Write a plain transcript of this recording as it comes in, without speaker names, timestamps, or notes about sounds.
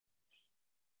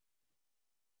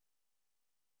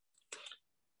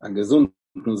a gesunden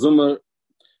Sommer.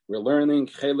 We're learning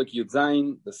Chelek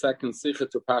Yudzayin, the second Sikha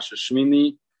to Pasha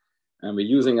Shemini, and we're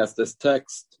using as this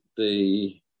text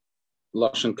the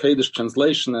Lashon Kodesh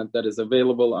translation that is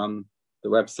available on the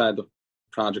website of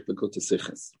Project Likutei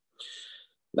Sichos.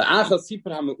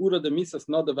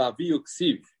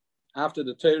 After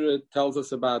the Torah tells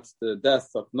us about the death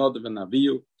of Nadav and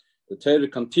Avihu, the Torah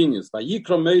continues.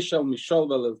 Vayikra Moshe el Mishol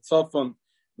vel Tzofon.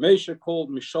 Moshe called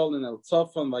Mishol and El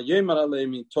Tzofon. Vayemer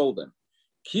aleim, he told them,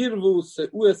 Kirvu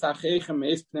seues achechem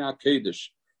meis pnei hakodesh.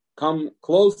 Come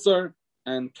closer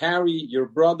and carry your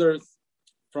brothers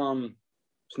from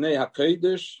pnei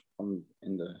hakodesh, from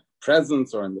in the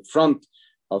presence or in the front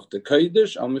of the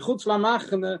kodesh, al michutz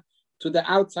lamachane, to the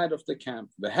outside of the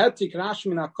camp. Vehetik Rashi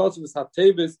min hakozvus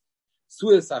hatevis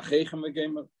sues achechem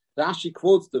v'gemer. Rashi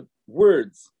quotes the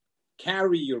words,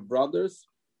 carry your brothers.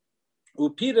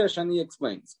 Upiresh, and he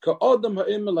explains, Ka'odam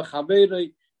ha'imel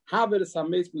lechaverei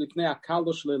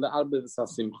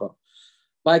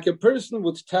like a person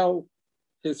would tell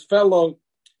his fellow,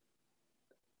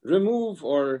 remove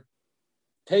or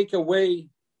take away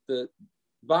the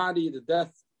body, the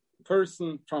dead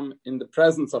person from in the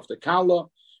presence of the kala,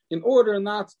 in order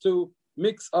not to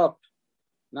mix up,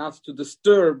 not to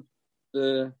disturb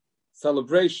the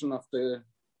celebration of the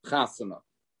chasana.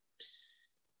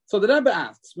 So the Rebbe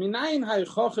asks, where does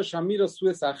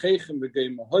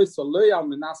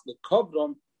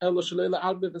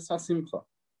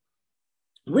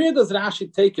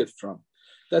Rashi take it from?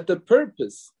 That the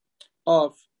purpose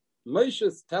of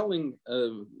Moshe's telling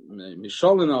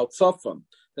Mishol and Al-Tzofon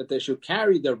that they should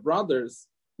carry their brothers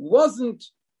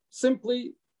wasn't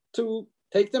simply to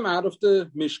take them out of the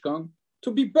Mishkan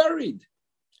to be buried.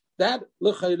 That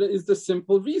is the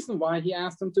simple reason why he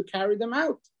asked them to carry them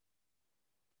out.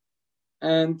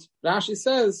 And Rashi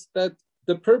says that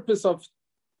the purpose of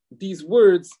these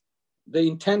words, the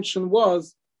intention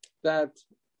was that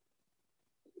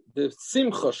the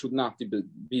simcha should not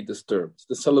be disturbed.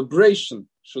 The celebration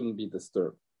shouldn't be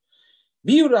disturbed.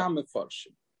 So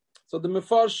the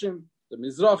Mefarshim, the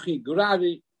Mizrahi,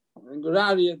 Gurari,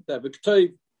 the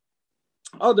Viktoiv,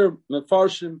 other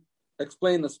Mefarshim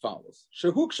explain as follows.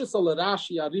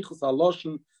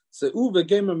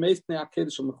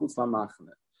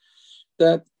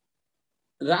 That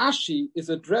Rashi is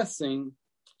addressing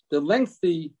the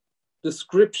lengthy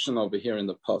description over here in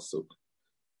the pasuk.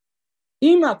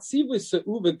 If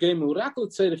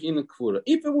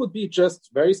it would be just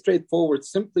very straightforward,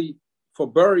 simply for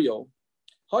burial,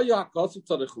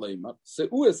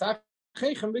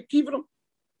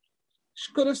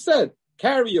 she could have said,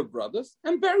 carry your brothers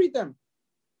and bury them.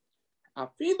 The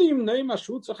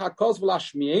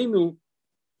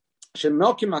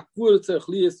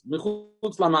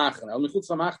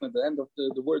end of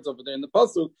the words over there in the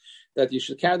pasuk, that you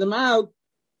should carry them out,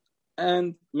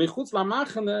 and mechutz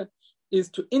lamachane is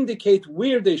to indicate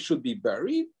where they should be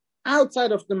buried,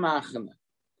 outside of the machane.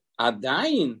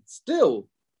 Adayin, still,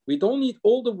 we don't need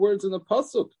all the words in the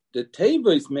pasuk. The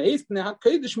teva is meis pnei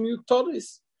hakodesh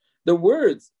miyuktoris. The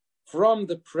words from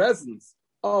the presence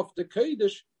of the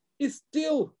kodesh is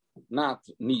still not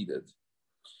needed.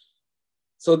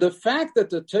 So the fact that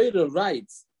the Torah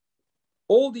writes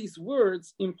all these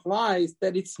words implies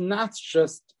that it's not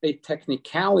just a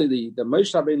technicality that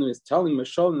Moshe Rabbeinu is telling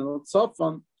Mishol and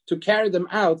Tzofon to carry them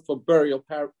out for burial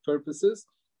purposes.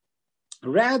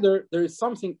 Rather, there is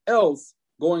something else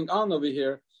going on over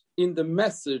here in the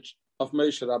message of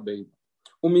Moshe Rabbeinu.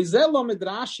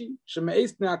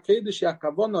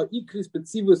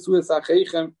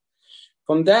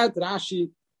 From that,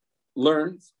 Rashi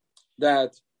learns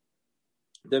that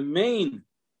the main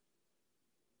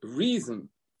reason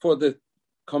for the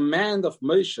command of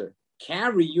Moshe,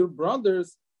 carry your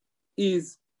brothers,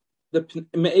 is the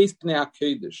Me'ez Pnei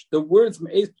HaKodesh. The words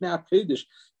Me'ez Pnei HaKodesh,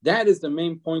 that is the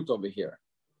main point over here.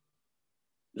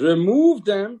 Remove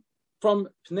them from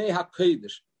Pnei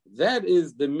HaKodesh. That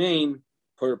is the main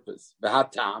purpose.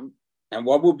 V'hatam. And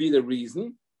what will be the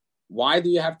reason? Why do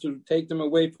you have to take them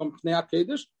away from Pnei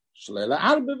HaKodesh? Shleila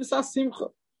arbe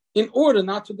v'sasimcha. In order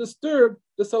not to disturb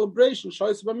the celebration,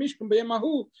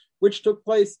 which took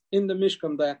place in the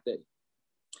Mishkan that day.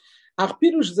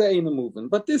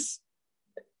 But this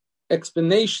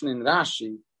explanation in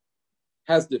Rashi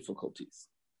has difficulties.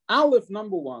 Aleph,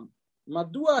 number one, why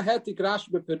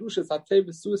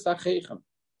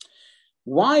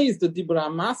is the Dibra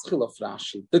Maschil of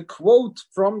Rashi, the quote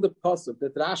from the pasuk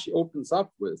that Rashi opens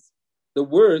up with, the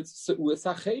words the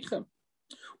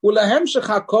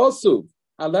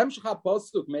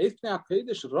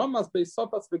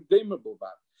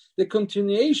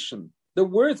continuation, the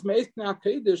words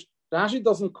Rashi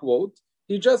doesn't quote,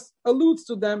 He just alludes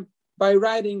to them by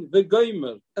writing the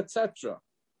Gomer, etc.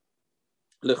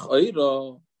 If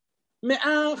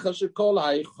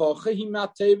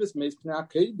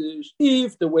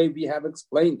the way we have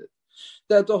explained it,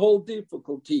 that the whole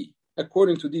difficulty,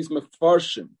 according to these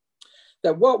mefarshim,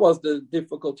 that what was the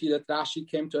difficulty that Rashi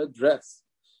came to address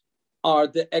are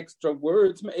the extra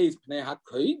words.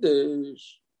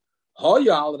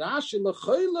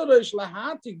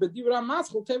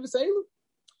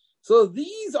 So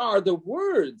these are the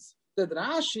words that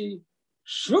Rashi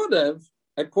should have,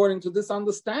 according to this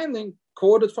understanding,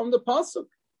 quoted from the pasuk,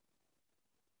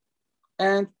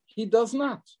 and he does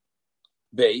not.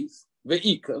 Beis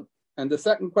ve'ikar, and the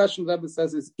second question Rebbe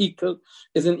says is ikar,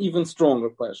 is an even stronger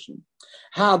question.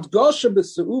 Hadgosha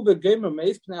b'seu v'gemer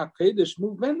meis pnei hakodesh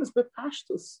muvenes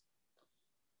bepashtus.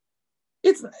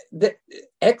 It's the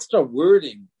extra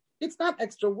wording. It's not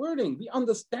extra wording. We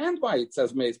understand why it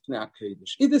says meis pnei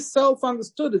hakodesh. It is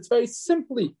self-understood. It's very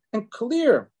simply and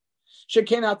clear.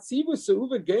 Because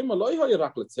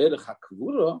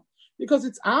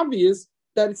it's obvious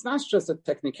that it's not just a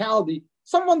technicality.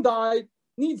 Someone died,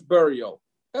 needs burial.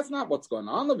 That's not what's going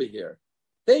on over here.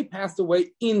 They passed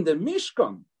away in the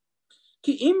Mishkan.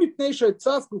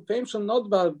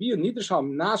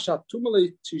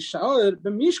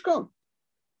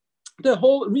 The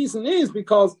whole reason is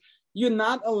because you're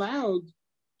not allowed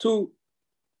to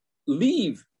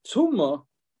leave Tumah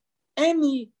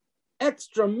any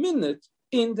extra minute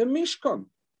in the Mishkan.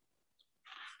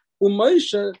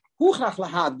 Moshe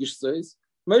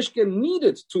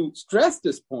needed to stress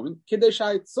this point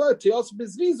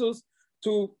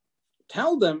to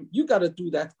tell them, you got to do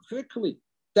that quickly.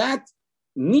 That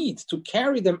need to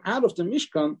carry them out of the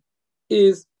Mishkan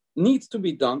needs to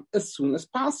be done as soon as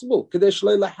possible.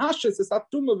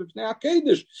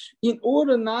 In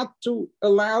order not to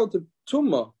allow the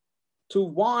Tumah to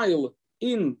while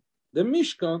in the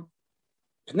Mishkan,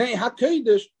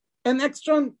 an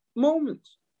extra moment.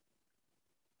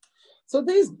 So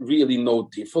there's really no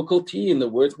difficulty in the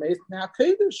words Meis Pnei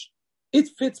HaKodesh. It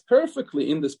fits perfectly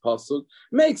in this pasuk,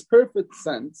 makes perfect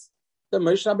sense that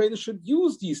Moshe Rabbeinu should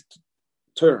use these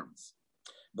terms.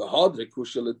 So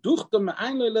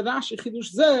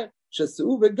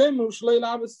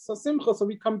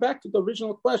we come back to the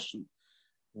original question.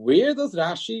 Where does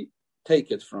Rashi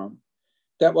take it from?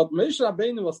 That what Moshe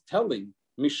Rabbeinu was telling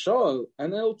Mishael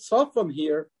and El Tzafam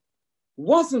here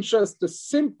wasn't just a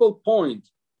simple point.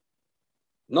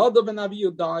 Nadav and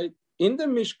Avihu died in the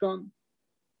Mishkan.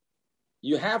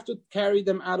 You have to carry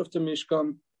them out of the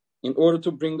Mishkan in order to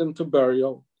bring them to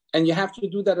burial. And you have to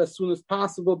do that as soon as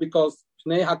possible because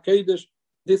Pnei HaKodesh,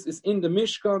 this is in the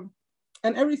Mishkan.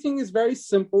 And everything is very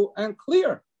simple and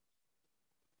clear.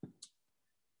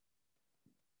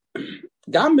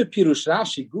 Gam bepirush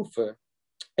Rashi gufe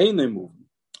einay moving.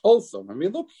 Also, when we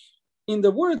look in the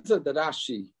words that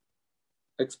Rashi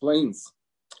explains,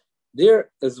 there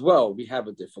as well we have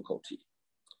a difficulty.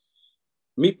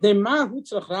 We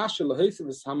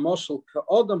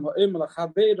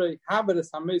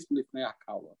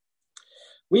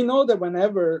know that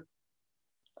whenever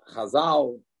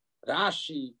Chazal,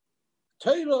 Rashi,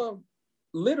 Torah,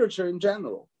 literature in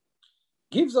general,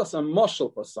 gives us a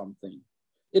mashal for something,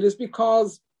 it is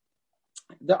because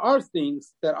there are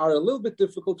things that are a little bit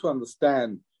difficult to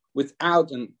understand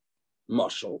without a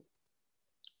mashal.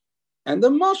 And the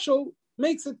mashal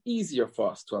makes it easier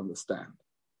for us to understand.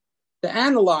 The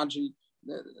analogy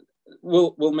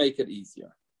will make it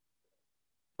easier.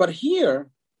 But here,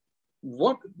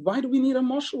 why do we need a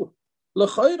mashal?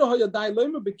 Besides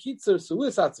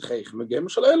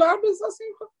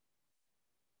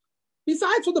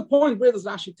for the point, where does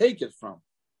Rashi take it from?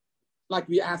 Like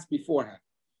we asked beforehand.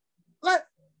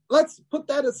 Let's put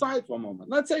that aside for a moment.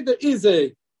 Let's say there is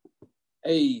a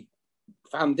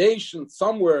foundation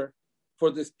somewhere for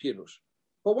this pirush.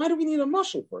 But why do we need a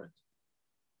mashal for it?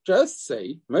 Just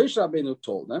say, Moshe Rabbeinu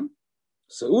told them,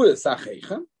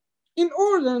 in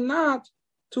order not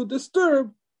to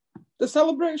disturb the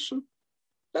celebration.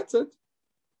 That's it.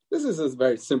 This is a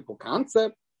very simple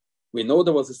concept. We know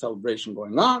there was a celebration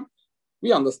going on.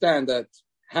 We understand that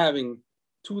having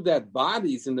two dead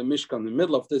bodies in the Mishkan in the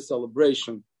middle of this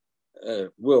celebration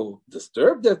will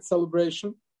disturb that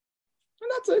celebration.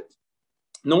 And that's it.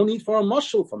 No need for a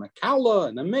mashal from a kala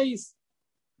and a mace.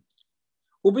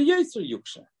 And when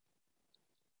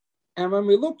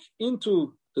we look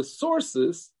into the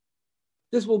sources,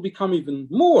 this will become even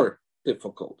more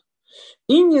difficult.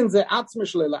 Just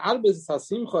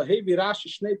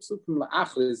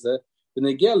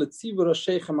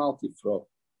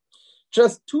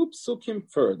two psukim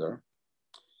further,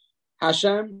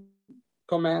 Hashem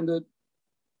commanded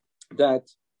that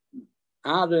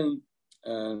Aaron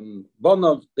and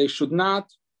Bonov, they should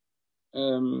not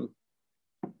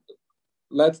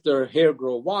let their hair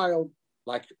grow wild,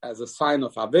 like as a sign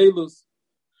of Avelus.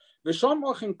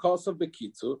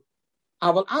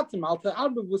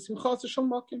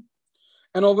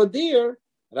 And over there,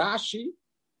 Rashi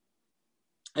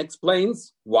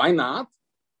explains why not,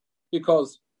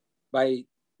 because by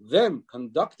them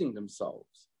conducting themselves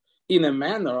in a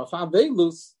manner of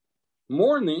Avelus,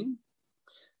 mourning,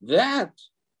 that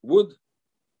would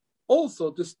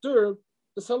also disturb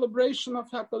the celebration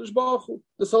of HaKadosh Baruch Hu,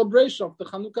 the celebration of the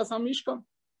Chanukah HaMishkan.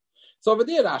 So over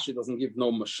there, Rashi doesn't give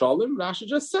no mashalim. Rashi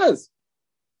just says,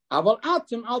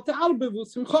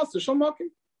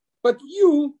 but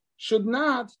you should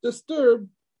not disturb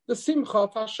the simcha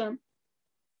of Hashem.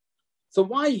 So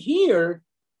why here,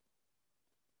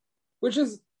 which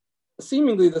is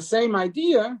seemingly the same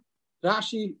idea,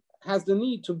 Rashi has the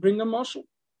need to bring a mashal.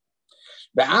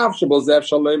 Although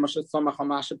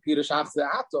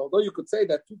you could say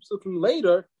that two psukim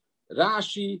later,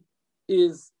 Rashi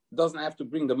doesn't have to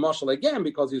bring the mashal again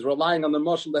because he's relying on the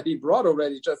mashal that he brought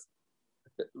already just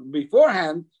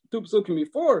beforehand, two psukim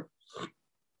before,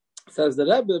 says the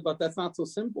Rebbe, but that's not so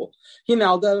simple. We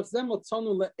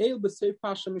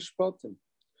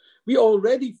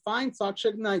already find such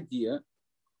an idea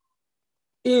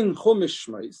in Chumash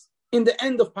Shmos, in the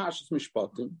end of Parshas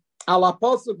Mishpatim, ala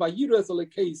pasuk by Yiras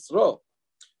Olekei Yisrael,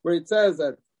 where it says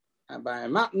that by a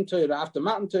Matan Torah, after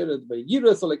Matan Torah, by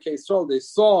Yiras Olekei Yisrael, they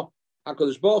saw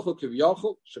HaKadosh Baruch Hu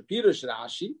Kivyochel, Shapirish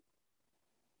Rashi,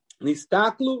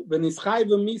 Nistaklu v'nischai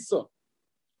v'miso.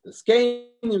 The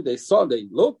Skenim, they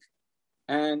looked,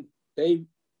 and they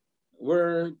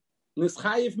were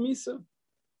Nischayev Misa.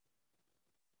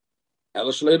 But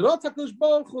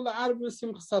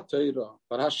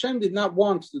Hashem did not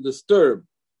want to disturb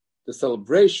the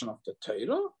celebration of the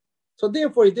Torah, so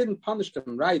therefore he didn't punish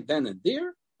them right then and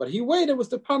there, but he waited with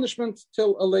the punishment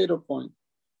till a later point.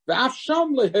 And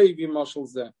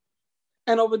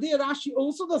over there, Rashi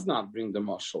also does not bring the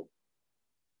mashal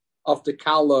of the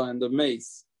kala and the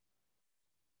mace.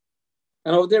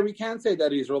 And over there, we can't say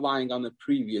that he's relying on the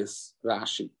previous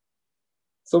Rashi.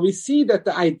 So we see that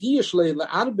the idea Shlei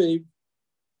Le'arbev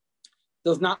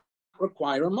does not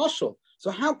require a mashal. So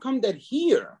how come that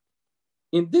here,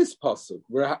 in this pasuk,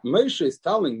 where Moshe is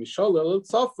telling Mishal El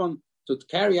Tzafon to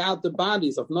carry out the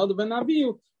bodies of Nadav and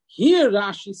Avihu, here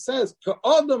Rashi says,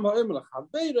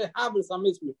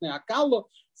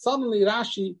 suddenly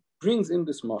Rashi brings in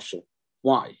this mashal.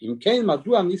 Why? So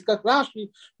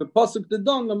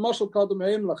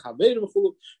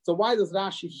why does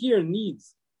Rashi here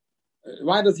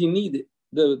why does he need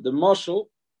the mashal?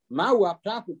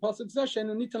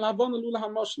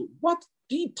 What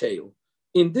detail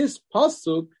in this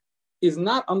pasuk is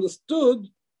not understood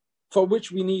for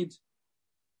which we need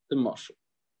the mashal?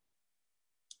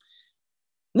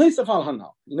 In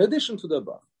addition to the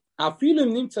above,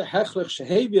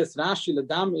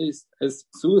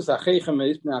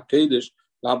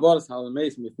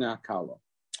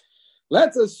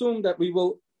 let's assume that we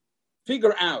will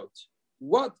figure out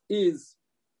what is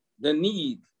the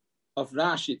need of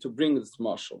Rashi to bring this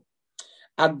mashal.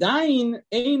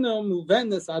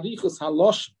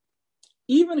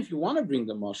 Even if you want to bring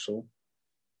the mashal,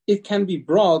 it can be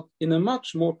brought in a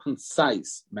much more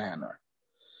concise manner.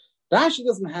 Rashi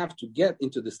doesn't have to get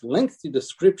into this lengthy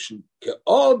description,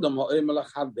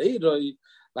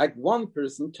 like one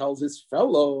person tells his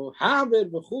fellow,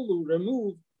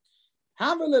 remove.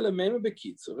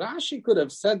 Rashi could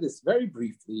have said this very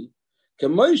briefly,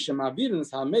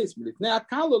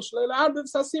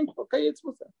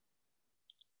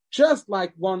 just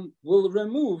like one will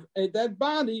remove a dead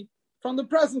body from the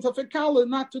presence of a kala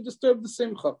not to disturb the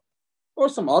simcha. Or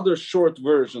some other short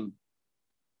version.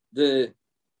 The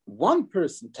one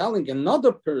person telling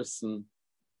another person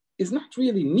is not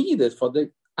really needed for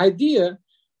the idea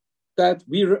that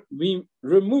we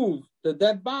remove the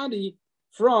dead body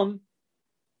from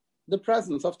the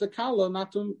presence of the kala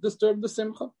not to disturb the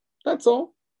simcha. That's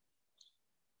all.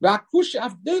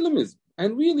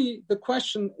 And really, the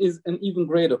question is an even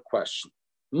greater question.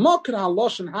 We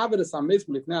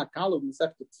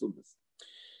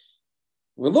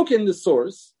look in the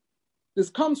source. This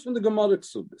comes from the Gemara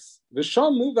Ksubis.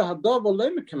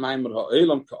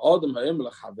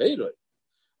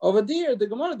 Over there, the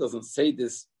Gemara doesn't say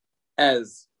this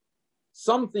as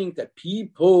something that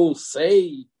people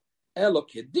say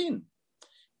Elokedin.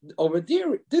 Over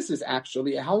there, this is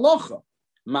actually a halacha.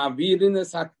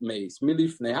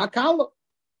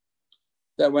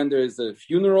 That when there is a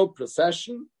funeral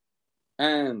procession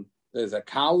and there's a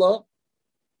kala,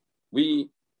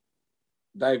 we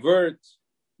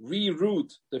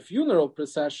reroute the funeral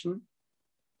procession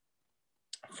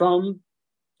from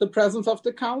the presence of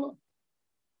the Kala.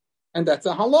 And that's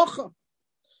a halacha.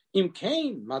 Im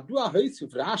kain, madua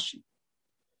hoisiv Rashi.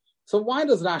 So why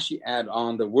does Rashi add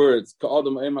on the words,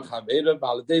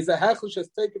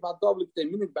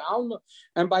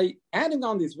 and by adding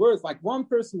on these words, like one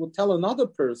person will tell another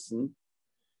person,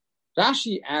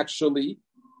 Rashi actually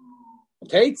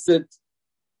takes it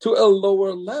to a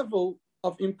lower level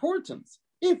of importance.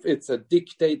 If it's a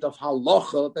dictate of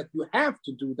halacha that you have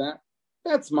to do that,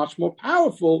 that's much more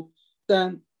powerful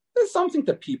than there's something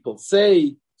that people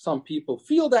say. Some people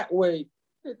feel that way.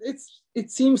 It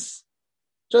seems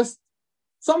just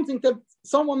something that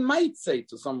someone might say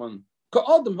to someone. So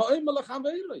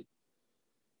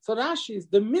Rashi is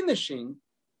diminishing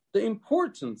the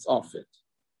importance of it.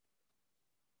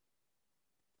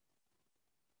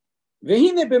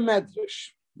 Vehine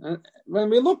b'medrash. When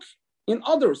we look in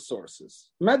other sources,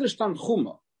 Medrash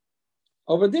Tanchuma,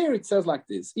 over there it says like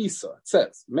this, Isa, it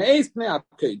says, Me'ez pnei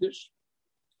HaKodesh,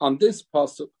 on this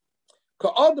pasuk,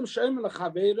 Ka'adam she'em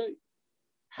l'chaverei,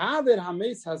 Haver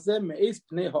hameis hazeh me'ez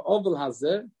pnei ha'ovel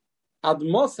hazeh, ad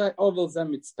mosai ovel zeh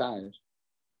mitztair.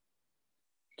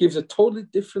 Gives a totally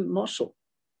different mashal.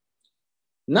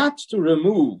 Not to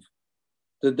remove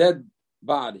the dead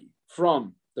body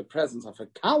from the presence of a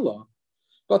kala,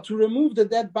 but to remove the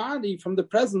dead body from the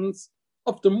presence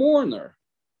of the mourner,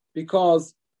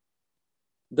 because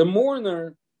the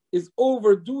mourner is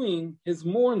overdoing his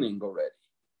mourning already.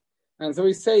 And so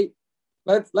we say,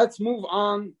 let's move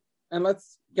on and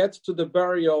let's get to the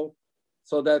burial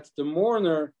so that the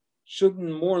mourner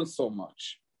shouldn't mourn so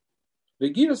much.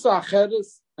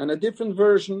 And a different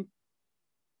version,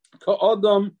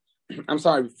 the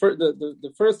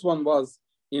first one was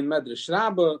in Medrash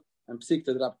Rabbah and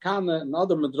Psikta Rab Kana and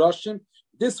other Medrashim.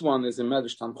 This one is in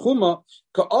Medrash Tanchuma.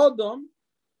 Ka'adam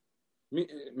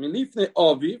milifnei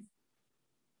aviv,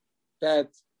 that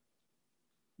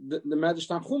the Medrash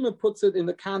Tanchuma puts it in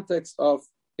the context of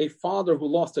a father who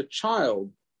lost a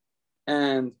child,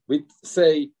 and we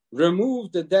say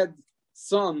remove the dead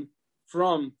son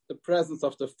from the presence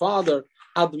of the father.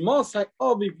 Ad mosai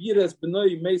aviv yires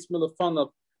b'noi meis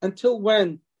milafanav. Until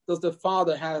when does the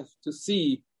father have to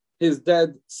see his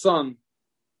dead son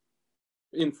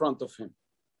in front of him?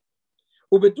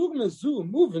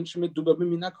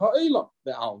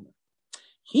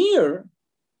 Here,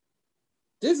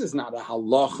 this is not a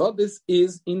halacha, this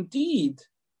is indeed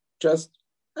just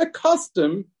a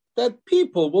custom that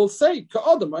people will say.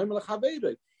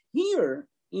 Here,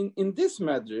 in this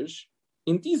medrash,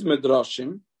 in these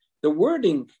medrashim, the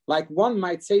wording, like one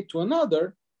might say to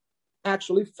another,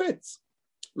 actually fits.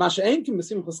 These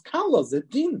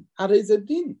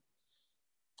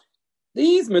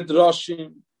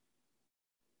medrashim,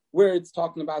 where it's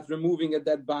talking about removing a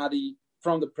dead body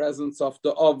from the presence of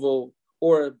the oval,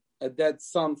 or a dead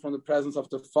son from the presence of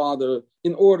the father,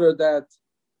 in order that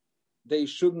they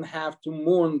shouldn't have to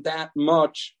mourn that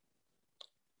much.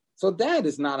 So that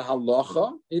is not a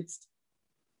halacha. It's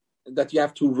that you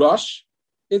have to rush.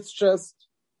 It's just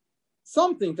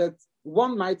something that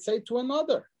one might say to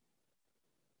another.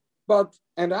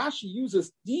 And Rashi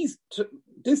uses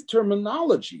this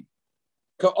terminology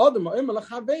on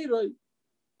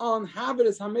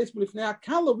Haveres Hames B'lifnei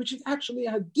HaKala, which is actually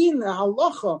a din, a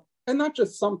halacha, and not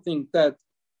just something that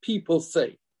people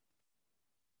say.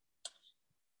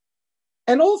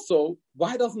 And also,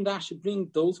 why doesn't Rashi bring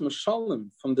those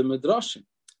mashalim from the Midrashim?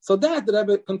 So that the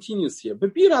Rebbe continues here. The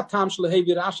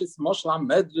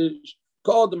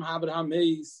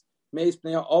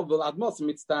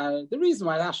reason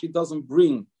why Rashi doesn't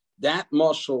bring that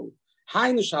mashal,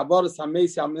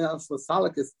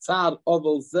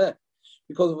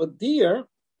 because over there,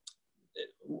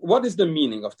 what is the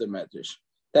meaning of the medrash?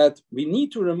 That we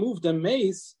need to remove the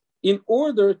mace in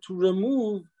order to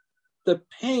remove the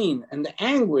pain and the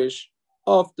anguish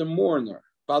of the mourner.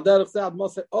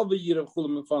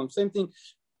 Same thing,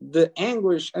 the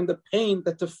anguish and the pain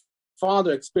that the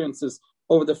father experiences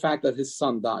over the fact that his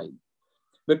son died.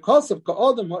 Because of so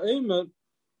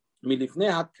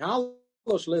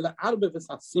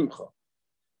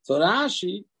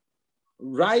Rashi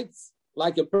writes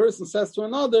like a person says to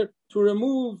another, to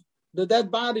remove the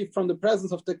dead body from the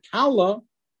presence of the kala.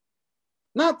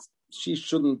 Not she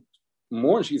shouldn't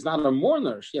mourn, she's not a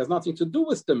mourner, she has nothing to do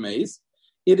with the mace.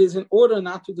 It is in order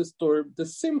not to disturb the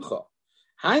simcha.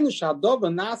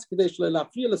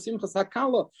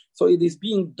 So it is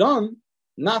being done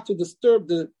not to disturb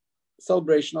the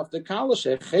celebration of the kala.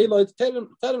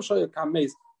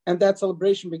 And that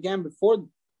celebration began before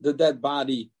the dead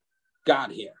body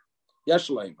got here.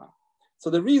 So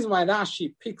the reason why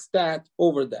Rashi picks that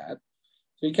over that,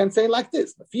 so you can say like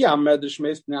this: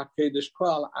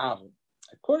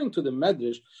 according to the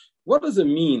Medrash, what does it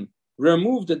mean?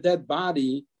 Remove the dead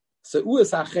body. Who is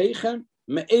the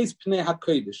Pnei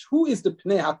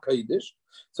HaKodesh?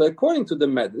 So according to the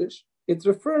Medrash, it's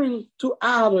referring to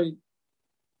Aaron,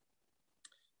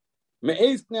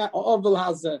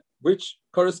 which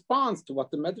corresponds to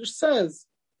what the Medrash says,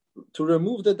 to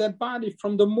remove the dead body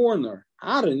from the mourner.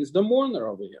 Aaron is the mourner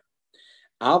over here.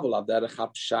 But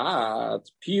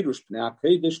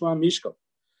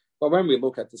when we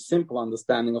look at the simple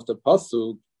understanding of the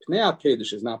Pasuk, Pnei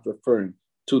HaKodesh is not referring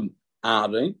to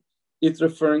Aaron, it's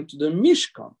referring to the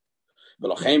Mishkan. So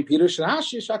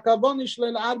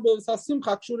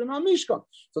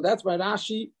that's why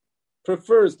Rashi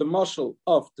prefers the mashal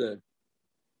of the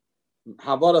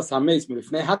Havaras HaMeis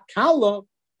Milifnei HaKala,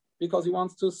 because he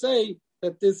wants to say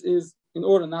that this is in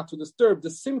order not to disturb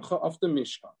the simcha of the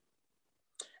Mishkan.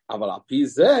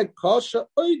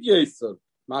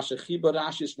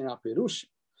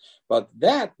 But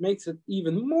that makes it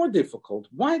even more difficult.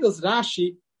 Why does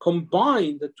Rashi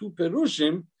combine the two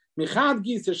perushim?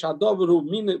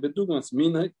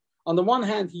 On the one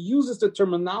hand, he uses the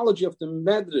terminology of the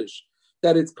Medrash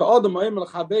that it's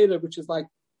which is like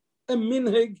a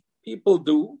minhag people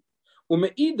do.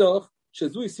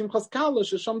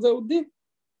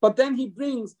 But then he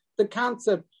brings the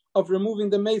concept of removing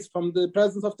the mace from the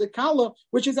presence of the kala,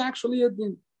 which is actually a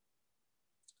din.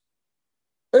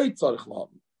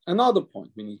 Another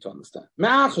point we need to understand.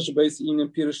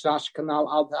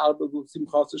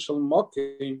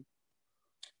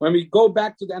 When we go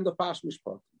back to the end of Pash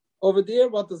Mishpat, over there,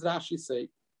 what does Rashi say?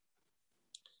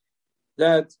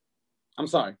 Two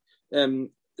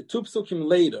psukim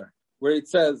later, where it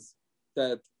says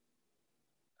that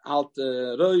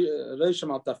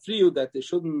that they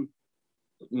shouldn't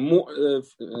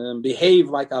behave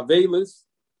like Avelis.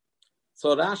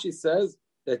 So Rashi says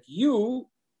that you,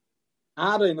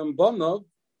 Aaron and Bonov,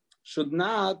 should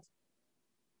not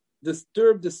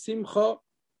disturb the simcha.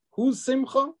 Whose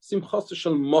simcha? Simcha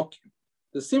shel mokim,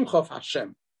 the simcha of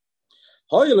Hashem.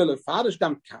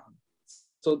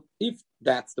 So if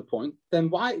that's the point,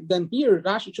 then why? Then here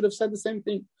Rashi should have said the same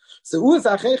thing.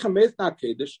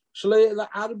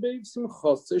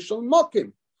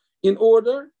 In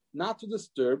order not to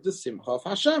disturb the simcha of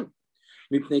Hashem.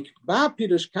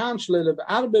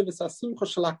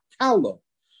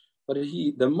 But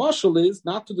the mashal is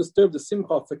not to disturb the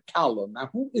simcha of the kala. Now,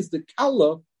 who is the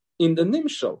kala in the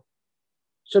nimshal?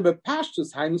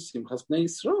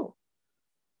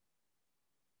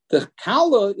 The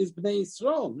kala is Bnei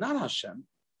Yisrael, not Hashem.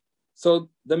 So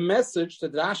the message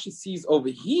that Rashi sees over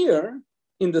here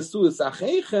in the Suas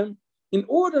Achechem, in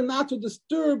order not to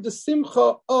disturb the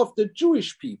simcha of the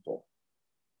Jewish people.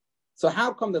 So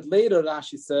how come that later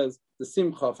Rashi says the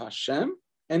simcha of Hashem,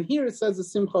 and here it says the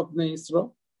simcha of Bnei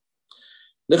Yisrael?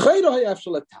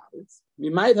 We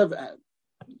might have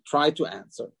tried to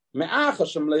answer.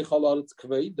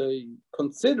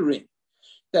 Considering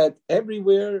that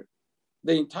everywhere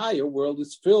the entire world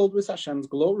is filled with Hashem's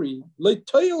glory.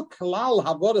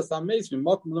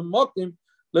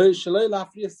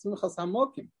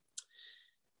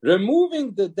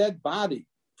 Removing the dead body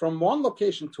from one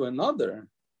location to another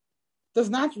does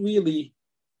not really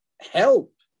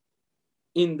help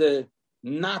in the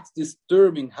not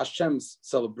disturbing Hashem's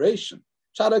celebration.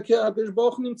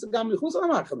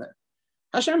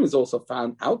 Hashem is also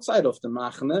found outside of the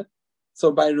Machane,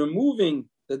 so by removing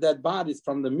the dead bodies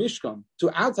from the Mishkan to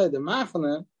outside the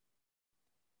Machane,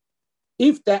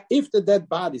 if the dead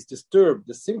bodies disturb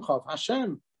the Simcha of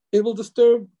Hashem, it will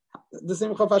disturb the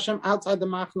Simcha of Hashem outside the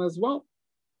Machane as well.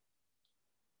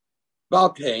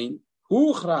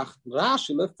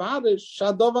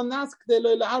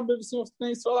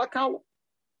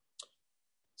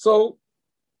 So,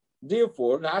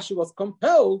 therefore, Rashi was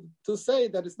compelled to say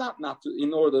that it's not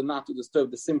in order not to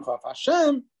disturb the Simcha of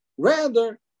Hashem,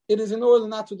 rather, it is in order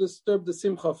not to disturb the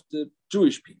simcha of the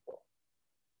Jewish people.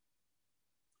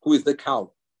 Who is the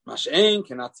Kal? Mashen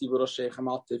cannot see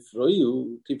tifro,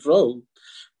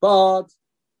 but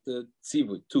the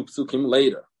tzivui, two psukim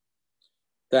later,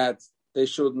 that they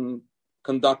shouldn't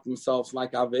conduct themselves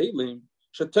like avelim.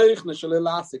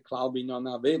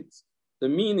 The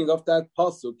meaning of that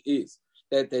pasuk is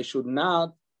that they should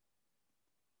not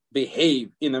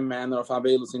behave in a manner of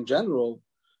avelus in general.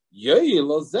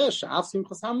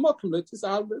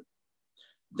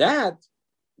 That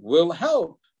will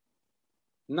help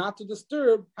not to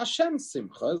disturb Hashem's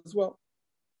simcha as well.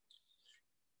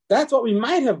 That's what we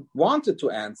might have wanted to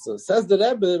answer. Says the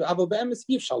Rebbe,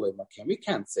 we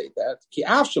can't say that.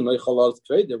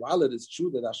 While it is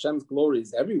true that Hashem's glory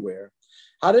is everywhere,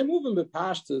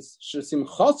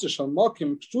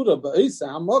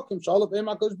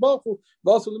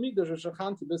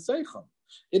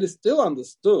 it is still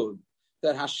understood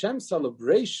that Hashem's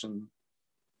celebration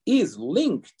is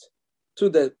linked to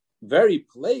the very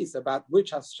place about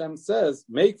which Hashem says,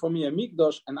 make for me a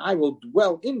mikdash and I will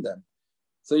dwell in them.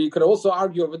 So you could also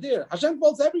argue over there, Hashem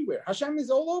dwells everywhere. Hashem is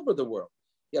all over the world.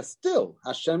 Yet still,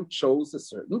 Hashem chose a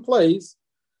certain place,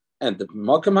 and the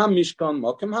Mokem HaMishkan,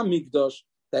 Mokem HaMikdash,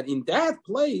 that in that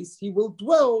place he will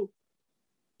dwell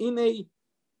in a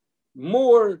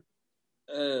more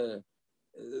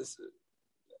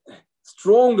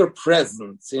stronger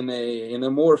presence, in a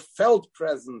more felt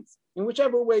presence, in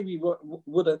whichever way we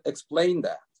would explain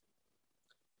that.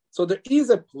 So there is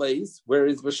a place where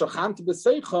is V'shachanti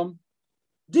b'seicham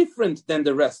different than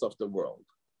the rest of the world.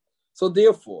 So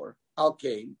therefore,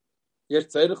 okay, so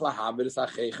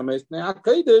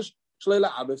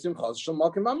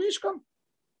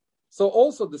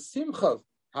also the Simcha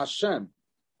Hashem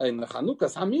in the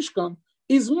Chanukas HaMishkan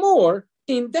is more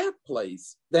in that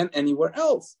place than anywhere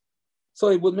else. So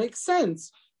it would make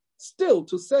sense still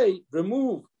to say,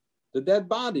 remove the dead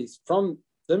bodies from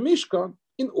the Mishkan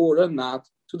in order not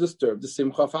to disturb the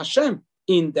Simcha of Hashem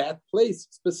in that place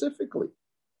specifically.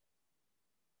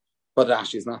 But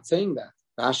Rashi is not saying that.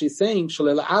 Rashi is saying,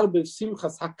 Shalel Arbiv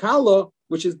Simchas Hakala,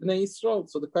 which is Bnei Yisrael.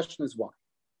 So the question is why?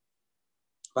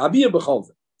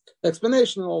 The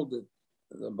explanation of all the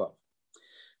above.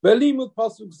 There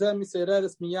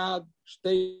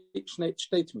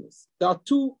are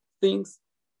two things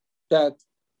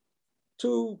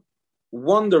two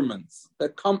wonderments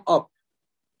that come up,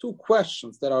 two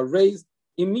questions that are raised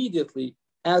immediately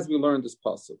as we learn this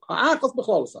pasuk.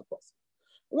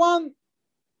 One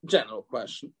general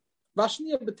question, and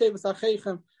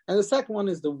the second one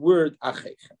is the word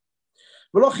achechem.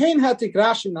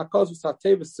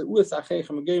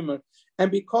 And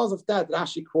because of that,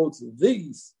 Rashi quotes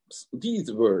these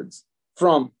words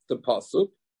from the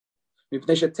pasuk.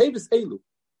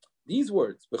 These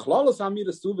words, because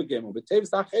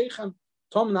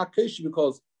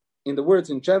in the words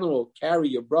in general, carry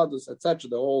your brothers, etc.,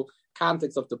 the whole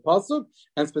context of the pasuk,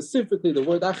 and specifically the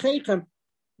word achechem,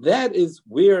 that is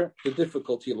where the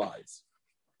difficulty lies.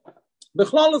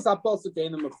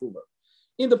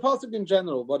 In the pasuk in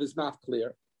general, what is not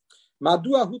clear, why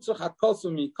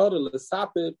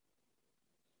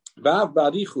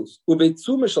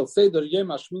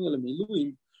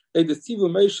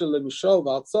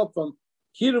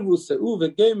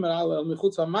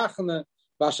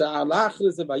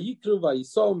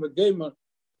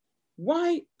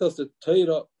does the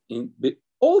Torah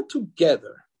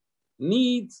altogether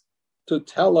needs to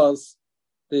tell us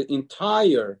the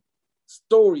entire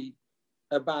story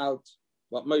about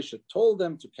what Moshe told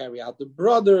them to carry out the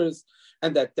brothers,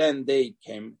 and that then they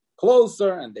came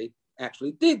closer and they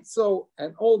actually did so,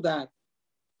 and all that?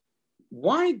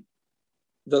 Why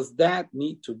does that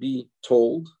need to be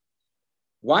told?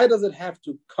 Why does it have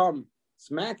to come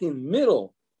smack in the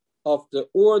middle of the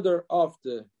order of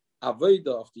the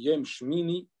Avodah of the Yom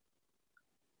Shemini?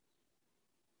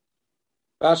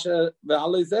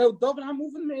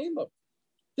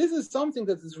 This is something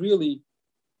that is really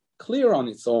clear on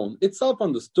its own. It's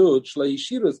self-understood. Let's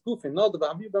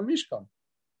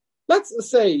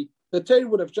say the Torah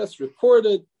would have just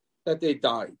recorded that they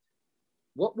died.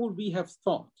 What would we have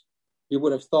thought? We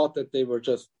would have thought that they were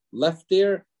just left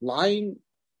there, lying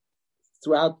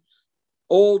throughout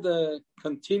all the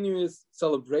continuous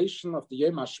celebration of the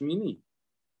Yom HaShmini.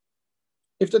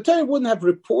 If the Torah wouldn't have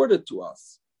reported to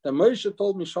us that Moshe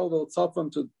told Mishal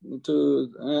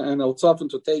and Eltzafan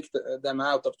to take them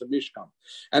out of the Mishkan,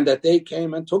 and that they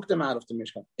came and took them out of the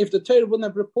Mishkan, if the Torah wouldn't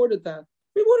have reported that,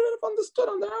 we would have understood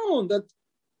on their own that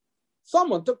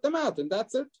someone took them out, and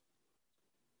that's it.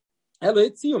 It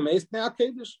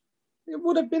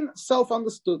would have been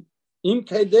self-understood. If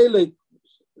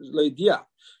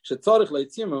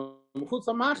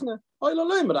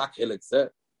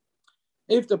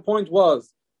the point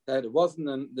was that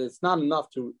it's not enough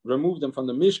to remove them from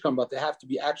the Mishkan, but they have to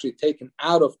be actually taken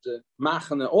out of the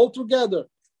Machane altogether,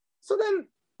 so then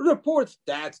report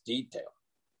that detail.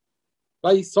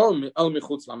 Or that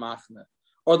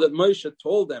Moshe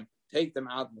told them, take them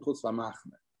out Mechutz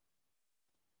LaMachane.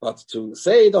 But to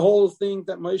say the whole thing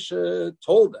that Moshe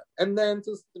told them, and then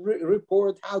to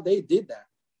report how they did that,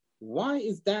 why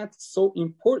is that so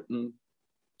important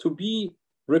to be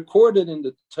recorded in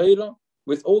the Torah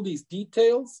with all these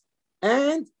details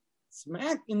and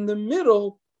smack in the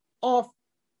middle of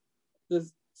the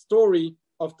story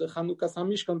of the Chanukas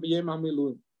HaMishkan b'Yom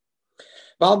HaMiluim.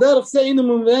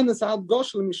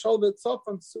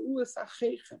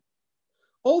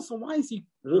 Also, why is he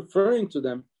referring to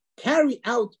them? Carry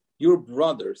out your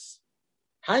brothers.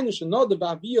 These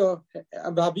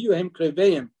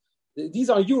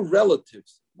are your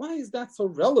relatives. Why is that so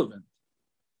relevant?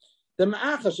 When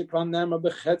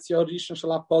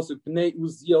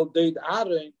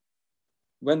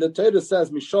the Torah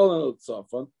says Mishol and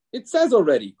Utzafon, it says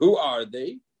already, who are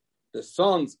they? The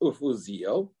sons of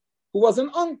Uziel, who was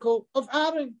an uncle of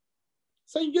Aaron.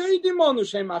 So we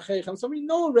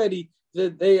know already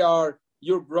that they are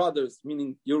your brothers,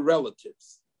 meaning your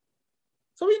relatives.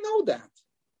 So we know that.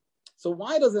 So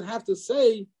why does it have to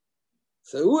say,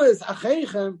 so is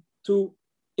Achechem, to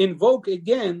invoke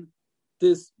again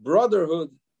this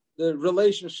brotherhood, the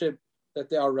relationship that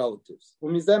they are relatives?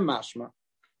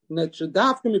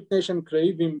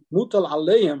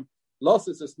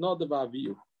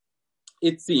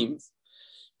 It seems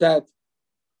that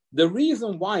the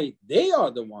reason why they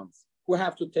are the ones who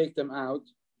have to take them out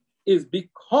is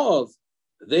because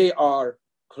they are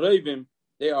krevim,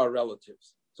 they are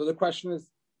relatives. So the question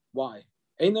is, why?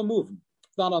 Ain't a movement.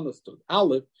 It's not understood.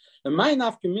 Aleph, why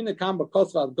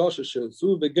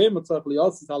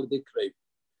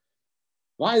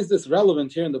is this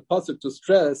relevant here in the pasuk to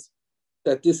stress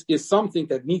that this is something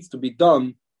that needs to be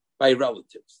done by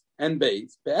relatives? And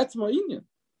base, why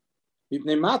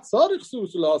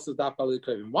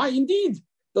indeed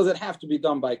does it have to be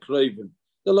done by krevim?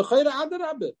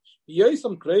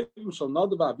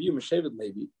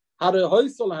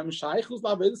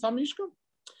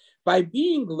 By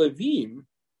being Levim,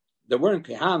 there weren't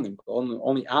Kehanim,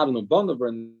 only Aaron and Bonner were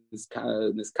in this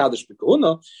Kaddish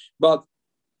Pekuna, but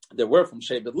they were from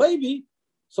Shevet Levi,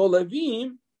 so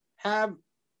Levim have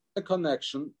a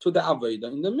connection to the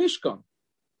Aveda in the Mishkan.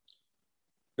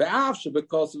 Because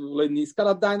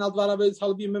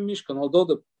although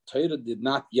the Torah did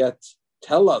not yet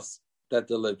tell us that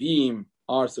the Levim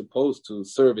are supposed to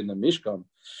serve in the Mishkan,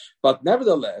 but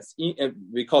nevertheless,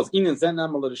 because this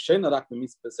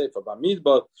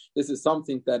is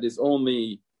something that is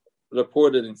only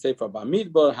reported in Sefer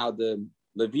Bamidbar, how the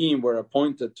Levim were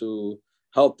appointed to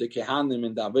help the Kehanim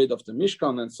in the Aved of the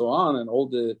Mishkan and so on, and all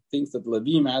the things that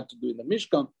Levim had to do in the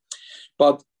Mishkan.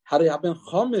 But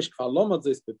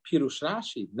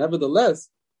nevertheless,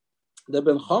 the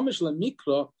Ben Chomish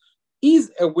Lemikra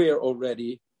is aware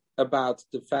already about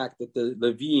the fact that the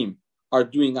Levim are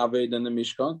doing Aved in the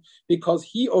Mishkan, because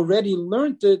he already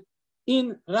learned it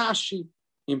in Rashi,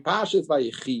 in Parshas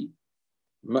Vayechi.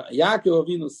 Yaakov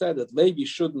Avinu said that Levi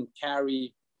shouldn't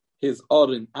carry his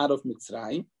Orin out of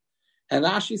Mitzrayim, and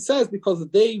Rashi says because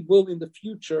they will in the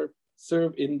future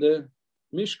serve in the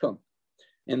Mishkan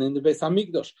and in the Beis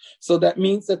Hamikdash. So that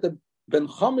means that the Ben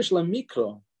Chomish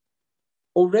Lemikra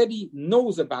already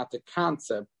knows about the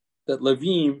concept that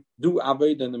Levim do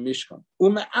Aved in the Mishkan.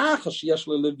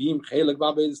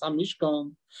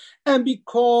 And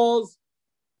because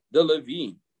the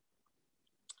Levim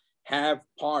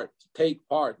take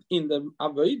part in the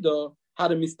Aveda, so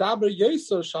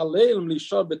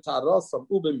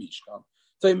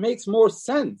it makes more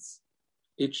sense.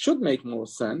 It should make more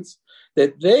sense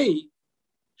that they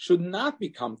should not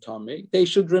become Tamei. They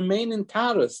should remain in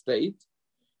Tara state,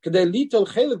 in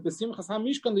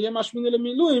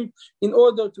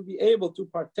order to be able to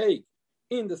partake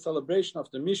in the celebration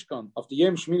of the Mishkan, of the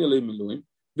Yom Shemini Le'Miluim.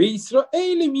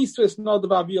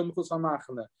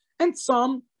 And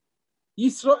some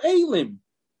Yisraelim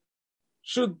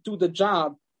should do the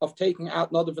job of taking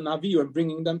out Nadav and Avihu and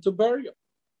bringing them to burial.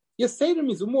 Yeseder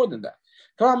means more than that.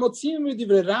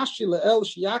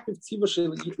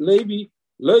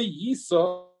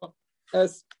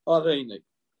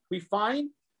 We find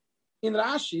in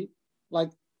Rashi,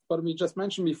 like what we just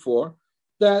mentioned before,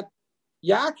 that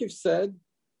Yaakov said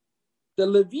the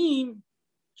Levim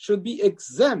should be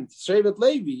exempt. Shevet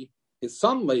Levi, his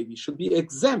son Levi, should be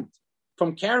exempt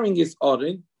from carrying his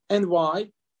Orin. And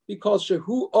why? Because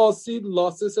Shehu Osid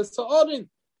losses as Orin.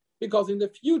 Because in the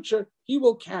future, he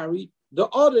will carry the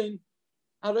Orin,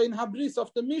 Arein Habris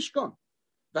of the Mishkan.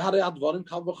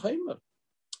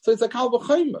 So it's a Kal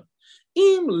V'chomer.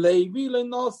 If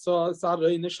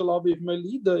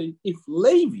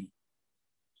Levi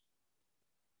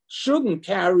shouldn't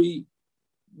carry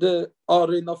the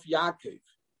Orin of Yaakov,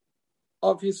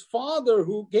 of his father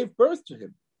who gave birth to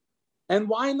him, and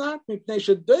why not? Because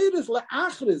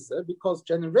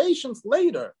generations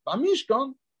later,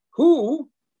 Bamishkan, who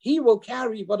he will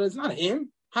carry, but it's not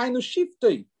him,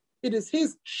 it is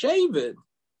his Shevet,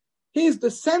 his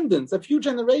descendants, a few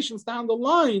generations down the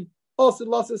line, also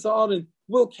losses Aaron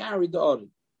will carry the Ori.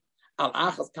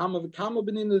 Al-Achas Kama v'Kama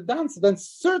b'nin the dance. Then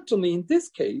certainly in this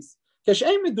case, we're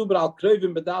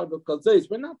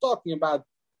not talking about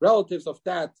relatives of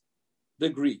that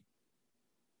degree,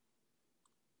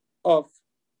 of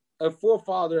a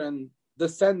forefather and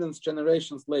descendants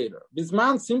generations later.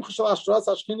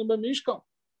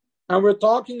 And we're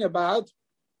talking about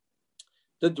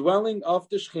the dwelling of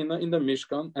the Shechina in the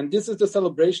Mishkan, and this is the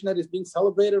celebration that is being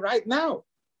celebrated right now.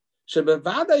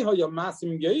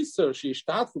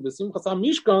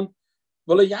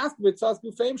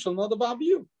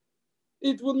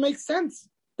 It would make sense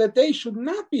that they should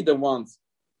not be the ones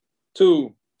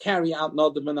to carry out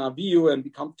Nadav and Avihu and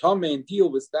become Tameh and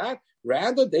deal with that.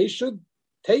 Rather, they should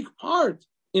take part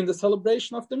in the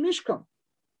celebration of the Mishkan.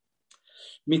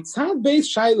 Mitzad Beis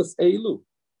Shailas Eilu,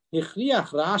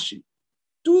 Hichriach Rashi.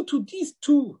 Due to these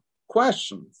two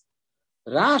questions,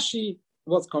 Rashi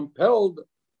was compelled,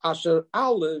 Asher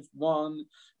Aleph 1,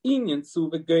 Inyan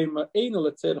Su V'Geimer Eino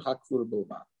Letzer HaKfur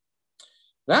Bilvad.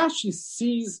 Rashi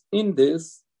sees in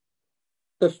this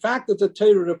the fact that the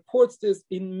Torah reports this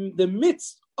in the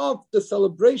midst of the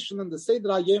celebration and the Seder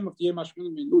HaYom of the Yom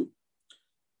HaShemini Milui.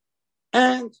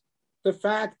 And the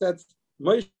fact that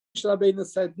Moshe Rabbeinu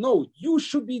said, no, you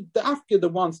should be the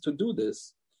ones to do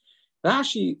this.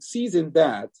 Rashi sees in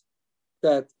that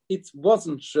it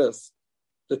wasn't just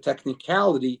the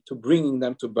technicality to bringing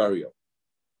them to burial.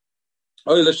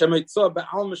 Or it's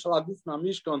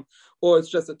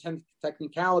just a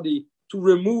technicality to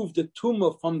remove the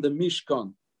tumor from the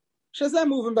Mishkan.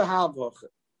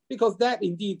 Because that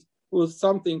indeed was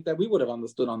something that we would have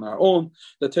understood on our own.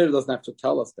 The Torah doesn't have to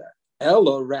tell us that.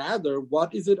 Ella, rather,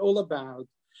 what is it all about?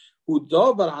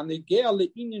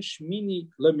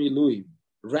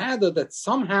 Rather, that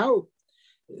somehow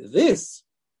this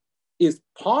is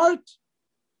part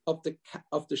of the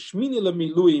Shemini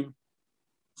Lemiluim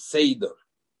Seder.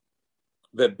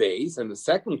 The base, and the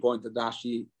second point that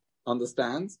Rashi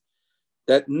understands,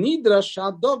 that Nidra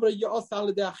Shadovra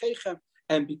Yosal De'achechem,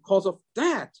 and because of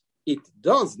that, it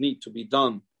does need to be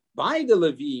done by the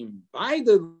Levim, by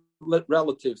the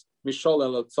relatives, Mishol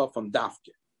El Tzofam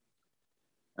Dafke.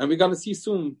 And we're going to see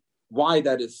soon why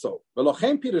that is so.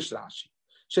 Velochem Pirish Rashi.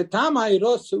 That's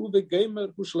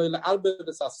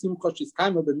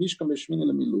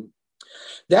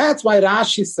why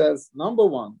Rashi says, number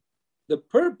one, the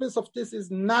purpose of this is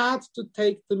not to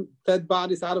take the dead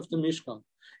bodies out of the Mishkan.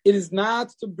 It is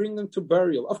not to bring them to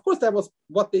burial. Of course, that was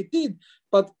what they did,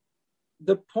 but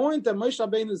the point that Moshe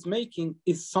Rabbeinu is making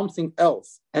is something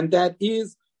else, and that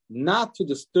is not to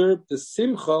disturb the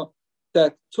simcha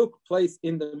that took place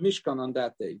in the Mishkan on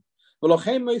that day.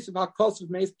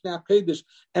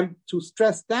 And to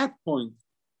stress that point,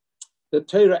 the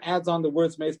Torah adds on the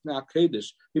words Meis Pnei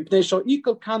HaKodesh,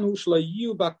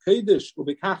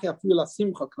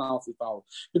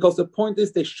 because the point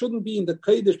is they shouldn't be in the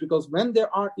Kodesh, because when they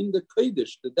are in the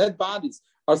Kodesh, the dead bodies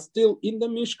are still in the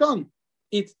Mishkan,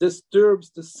 it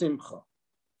disturbs the Simcha.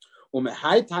 And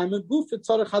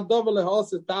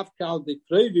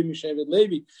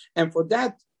for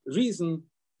that reason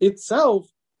itself,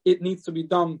 it needs to be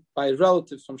done by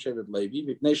relatives from Shevet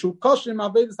Levi,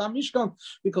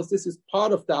 because this is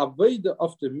part of the Aveda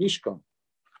of the Mishkan.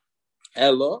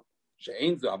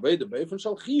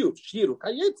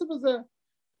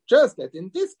 Just that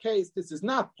in this case, this is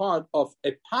not part of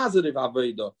a positive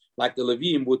Aveda, like the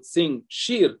Levim would sing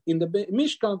Shir in the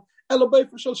Mishkan.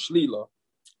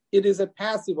 It is a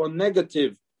passive or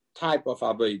negative type of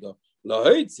Aveda.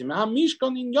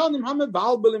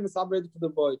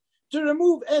 To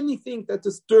remove anything that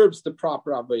disturbs the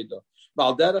proper Aveda.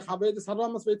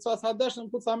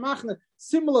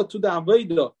 Similar to the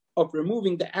Aveda of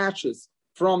removing the ashes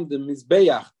from the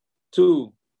Mizbeach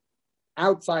to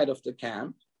outside of the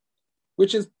camp,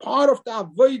 which is part of the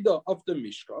Aveda of the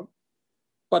Mishkan.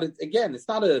 But it's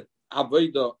not a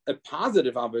Aveda, a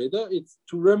positive Aveda, it's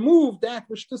to remove that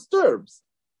which disturbs.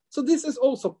 So this is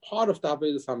also part of the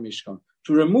Aveda of Mishkan,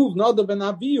 to remove Nadav and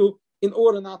Avihu in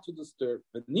order not to disturb.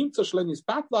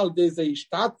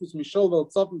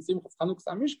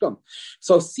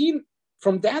 So seen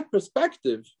from that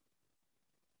perspective,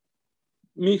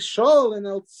 Mishol and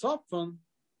El Tzofan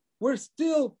were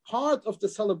still part of the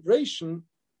celebration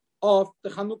of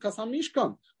the Chanukah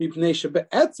HaMishkan.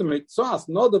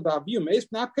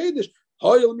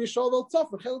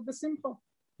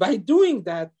 By doing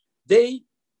that, they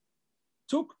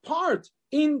took part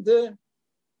in the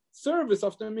service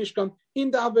of the Mishkan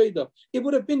in the Aveda. It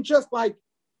would have been just like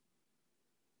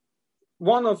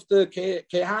one of the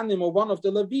Kehanim or one of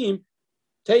the Levim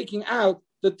taking out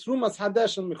the Trumas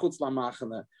Hadesh and Michutz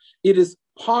Lamachane. It is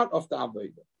part of the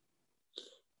Aveda.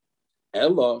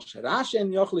 Elo, Rashi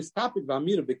and Yochlis Tapik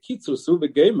Vamir Bekitzu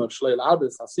Suve Gamer Shleil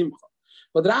Arbes Hasimcha.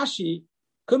 But Rashi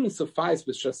couldn't suffice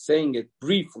with just saying it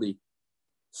briefly.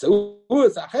 So who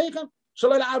is Achechem?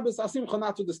 Shleil Arbes Hasimcha,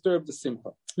 not to disturb the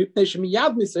Simcha.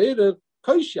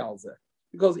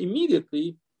 Because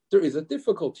immediately there is a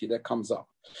difficulty that comes up.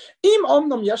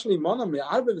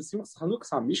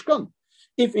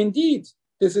 If indeed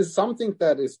this is something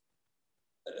that is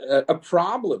a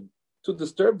problem to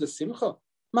disturb the Simcha,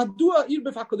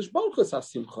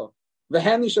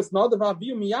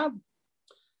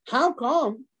 how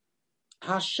come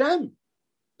Hashem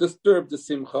disturbed the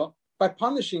Simcha by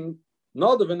punishing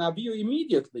Nadav and Avihu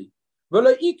immediately?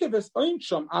 Why didn't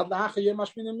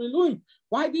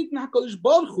HaKadosh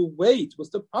Baruch Hu wait?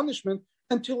 Was the punishment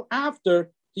until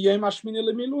after the Yom HaShmini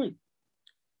L'Miluim?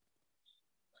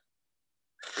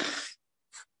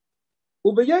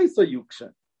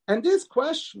 And this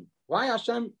question, why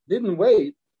Hashem didn't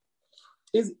wait,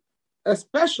 is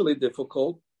especially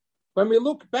difficult when we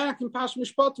look back in Pash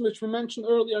Mishpatim, which we mentioned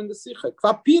earlier in the Sikha.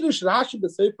 Kvapirish Rashi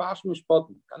b'sei Pash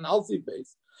Mishpatim, Kanal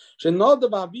base. That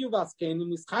Nadav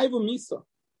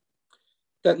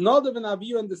and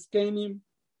Avihu and the Skenim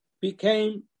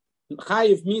became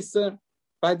Chayiv Misa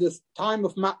by the time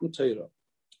of Matan Torah.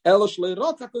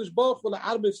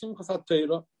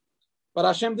 But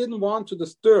Hashem didn't want to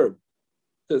disturb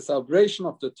the celebration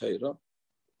of the Torah.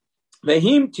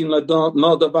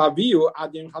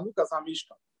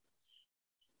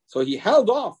 So he held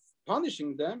off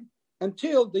punishing them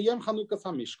until the Yom Chanukas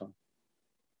HaMishkan.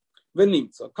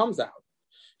 V'nimtza comes out.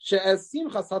 The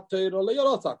simcha of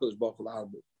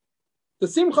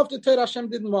the Torah Hashem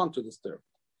didn't want to disturb.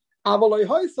 But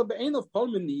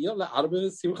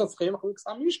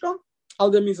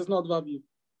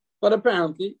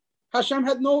apparently Hashem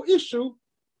had no issue,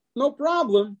 no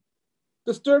problem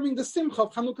disturbing the simcha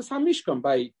of Chanukas HaMishkan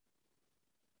by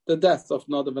the death of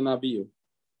Nadav and Avihu.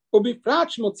 And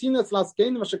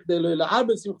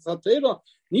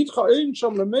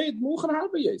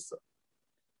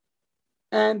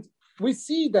we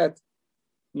see that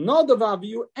Nadav,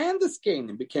 Avihu and the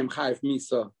Skenim became Chayiv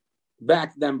Misa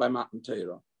back then by Matan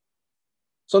Torah.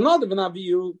 So Nadav and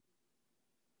Avihu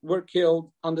were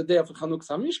killed on the day of Chanukas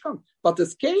HaMishkan, but the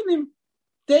Skenim,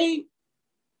 they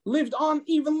lived on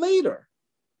even later,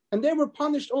 and they were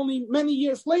punished only many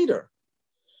years later.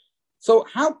 So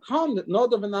how come that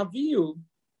Nadav and Avihu,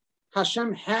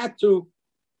 Hashem had to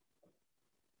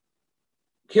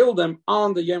kill them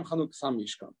on the Yom Chanukas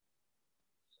HaMishkan?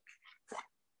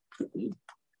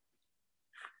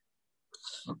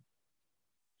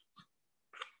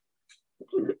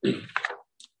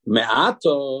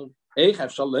 Me'ato eichav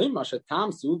shalom asher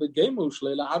tamsu v'gemu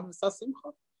shleila arbes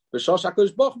hasimcha v'shosh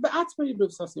HaKadosh Baruch Hu be'atzmei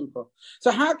arbes hasimcha. So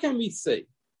how can we say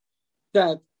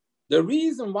that the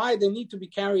reason why they need to be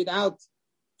carried out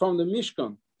from the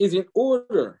Mishkan is in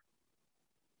order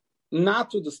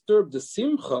not to disturb the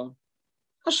Simcha?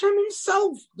 Hashem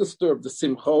himself disturbed the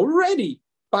Simcha already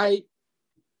by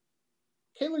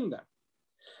killing them.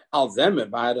 Al zeme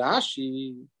by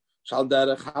Rashi shal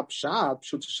derech hapshat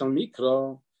pshut shal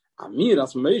mikra amir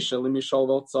as Moshe lemishal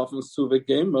v'otzafen suve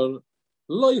gemer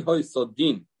loy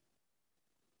hoysodin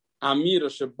amir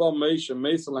sheba Moshe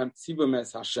meselem tziva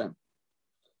mes Hashem.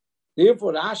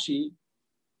 Therefore, Rashi,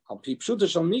 al pi pshut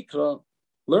shal mikra,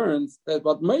 learns that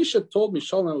what Moshe told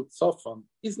Mishal and Tzofan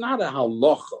is not a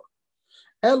halacha.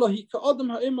 Rather,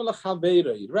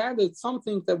 it's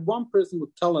something that one person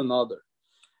would tell another.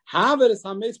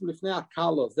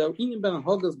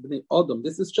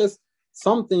 This is just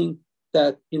something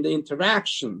that in the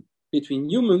interaction between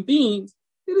human beings,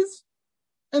 it is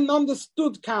an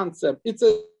understood concept. It's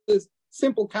a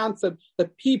simple concept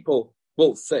that people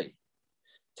will say.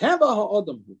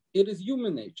 It is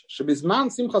human nature.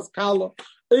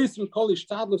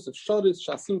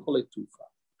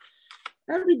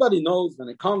 Everybody knows when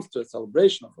it comes to a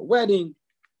celebration of a wedding,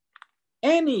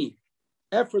 any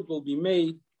effort will be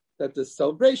made that the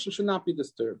celebration should not be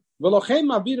disturbed. And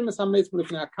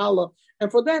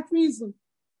for that reason,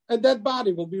 a dead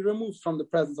body will be removed from the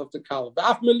presence of the kala.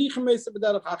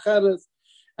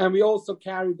 And we also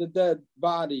carry the dead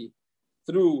body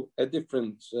through a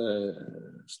different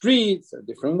streets, a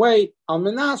different way, to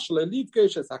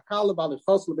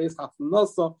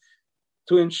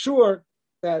ensure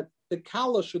that the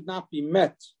kala should not be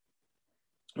met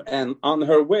and on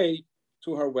her way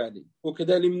to her wedding. And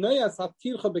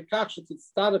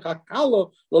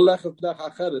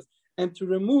to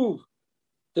remove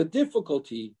the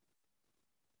difficulty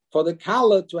for the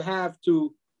kala to have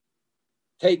to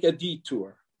take a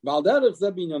detour.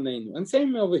 And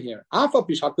same over here.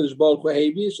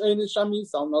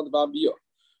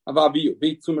 While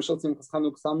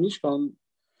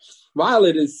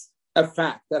it is a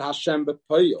fact that Hashem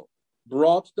Bepoyel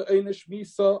brought the Einesh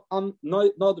Visa on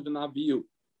Nodvin Aviyu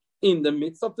in the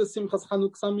midst of the Simchas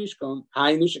Chanukah Mishkan,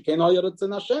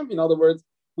 in other words,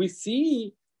 we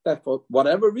see that for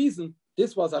whatever reason,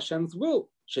 this was Hashem's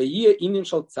will. That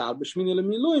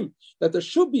there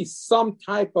should be some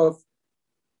type of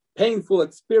painful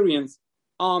experience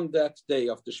on that day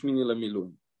of the Shemini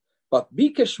Lemiluim. But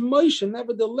Bikesh Moshe,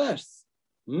 nevertheless,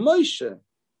 Moshe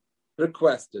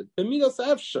requested that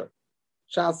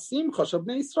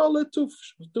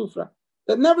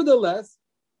nevertheless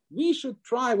we should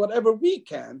try whatever we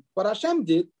can. What Hashem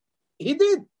did, He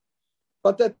did.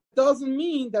 But that doesn't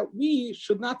mean that we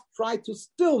should not try to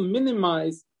still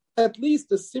minimize at least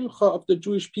the simcha of the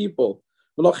Jewish people.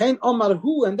 And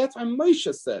that's why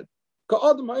Moshe said,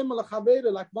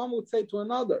 like one would say to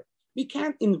another, we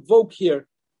can't invoke here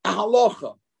a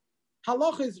halacha.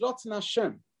 Halacha is Ratzon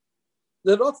Hashem.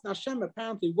 The Ratzon Hashem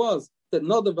apparently was that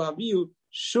Nadav Avihu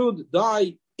should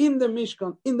die in the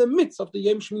Mishkan, in the midst of the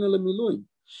Yom Shemini Lemiluim.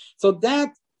 So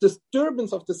that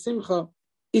disturbance of the Simcha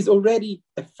is already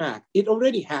a fact. It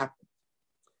already happened.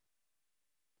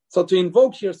 So to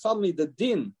invoke here suddenly the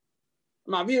din,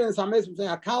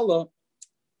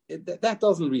 that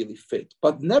doesn't really fit.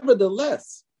 But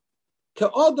nevertheless,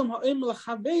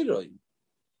 Moshe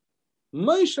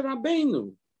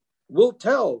Rabbeinu will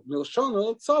tell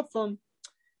Milshon Tzafon,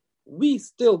 we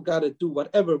still got to do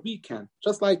whatever we can.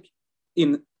 Just like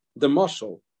in the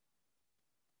Mashal,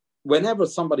 whenever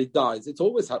somebody dies, it's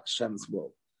always Hashem's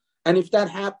will. And if that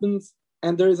happens,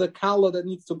 and there is a kala that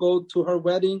needs to go to her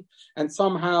wedding, and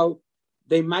somehow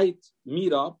they might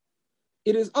meet up,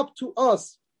 it is up to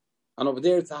us, and over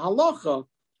there it's a halacha,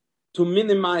 to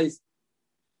minimize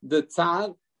the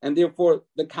tzar, and therefore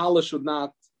the kala should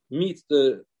not meet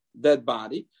the dead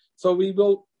body. So we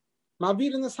will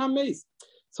mavir in the hameis.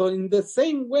 So in the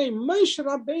same way, Moshe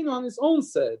Rabbeinu on his own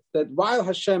said that while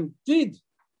Hashem did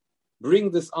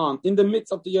bring this on in the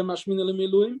midst of the Yom HaShemini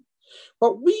Lemiluim,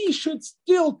 but we should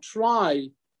still try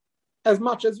as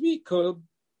much as we could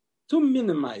to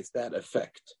minimize that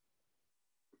effect.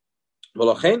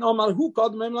 To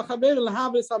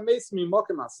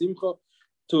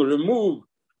remove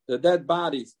the dead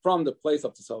bodies from the place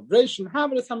of the celebration,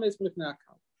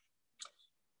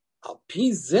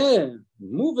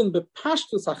 moving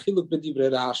bepashtus achiluk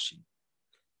b'divrei Rashi.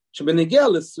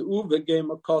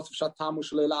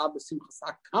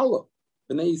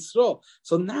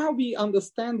 So now we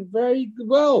understand very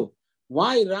well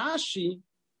why Rashi,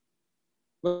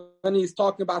 when he's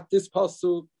talking about this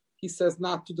pasuk, he says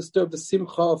not to disturb the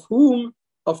simcha of whom?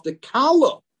 Of the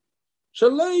kala.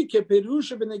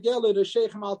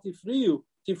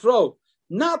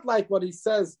 Not like what he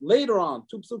says later on,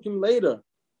 two psukim later,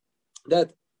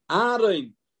 that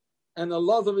Aaron and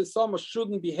Allah of his summer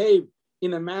shouldn't behave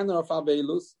in a manner of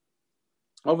Avelus.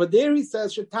 Over there he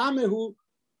says, Shetamehu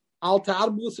al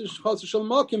ta'arbus shel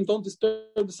mokim, don't disturb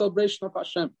the celebration of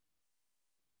Hashem.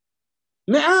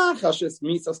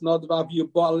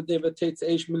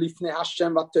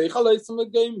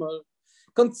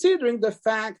 Considering the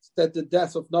fact that the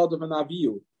death of Nadav and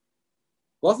Avihu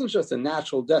wasn't just a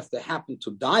natural death, they happened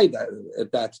to die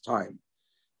at that time.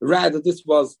 Rather, this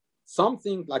was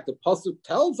something like the pasuk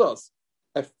tells us,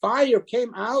 a fire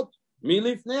came out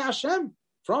milifnei Hashem,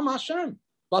 from Hashem,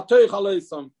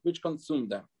 which consumed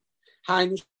them.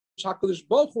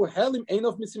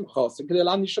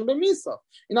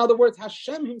 In other words,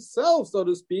 Hashem himself, so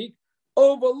to speak,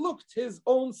 overlooked his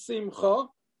own simcha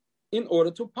in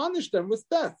order to punish them with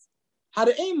death.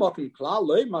 It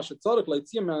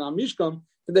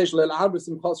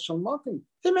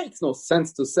makes no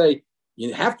sense to say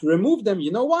you have to remove them.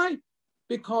 You know why?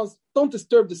 Because don't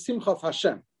disturb the simcha of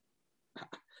Hashem.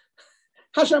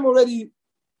 Hashem already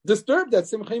disturbed that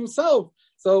simcha himself.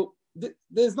 So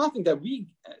there's nothing that we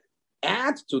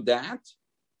add to that.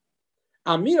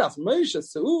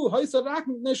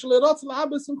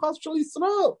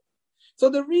 So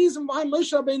the reason why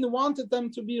Moshe Rabbeinu wanted them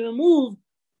to be removed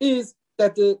is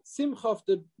that the simcha of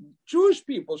the Jewish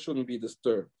people shouldn't be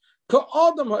disturbed. Like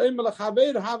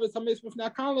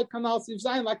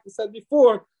we said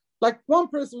before, like one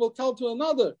person will tell to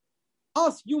another,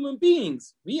 us human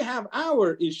beings, we have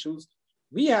our issues.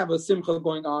 We have a simcha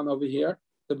going on over here.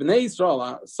 The Bnei Yisrael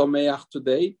are Sameach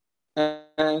today,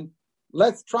 and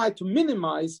let's try to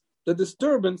minimize the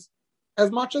disturbance as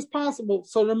much as possible,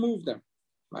 so remove them.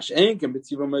 But when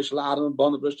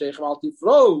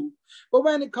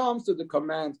it comes to the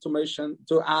command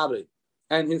to Aaron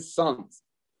and his sons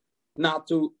not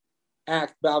to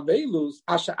act ba'avelus,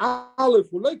 asher aleph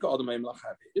uleika adamim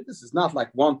lachavir. This is not like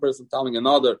one person telling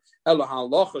another, Elo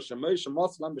halacha shemoshe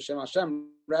moslam b'shem Hashem.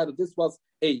 Rather, this was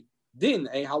a din,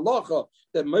 a halacha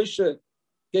that Moshe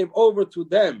gave over to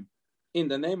them in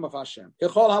the name of Hashem.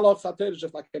 Kechol halacha Torah,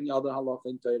 just like any other halacha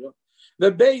in Torah.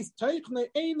 The base teichne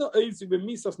eino oizik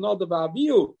b'misas nadav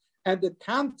aviu, and the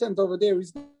content over there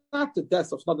is not the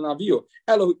death of Nadav Avihu.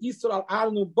 Elo Yisrael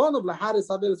Arnu Bonov Laharis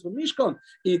Avelis Mishkan.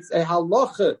 It's a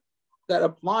halacha that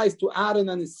applies to Aaron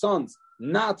and his sons,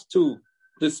 not to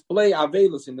display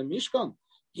Avelis in the Mishkan.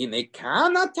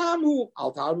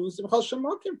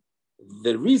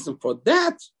 The reason for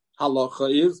that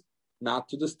halacha is not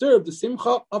to disturb the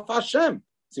Simcha of Hashem.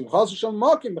 Simcha Hashem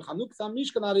Makim Bechanuk Sam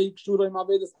Mishkan Ari Kshura Im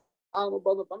Avelis Arnu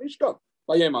Bonov Mishkan.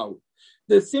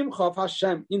 The Simcha of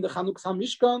Hashem in the Chanuk Sam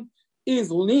Mishkan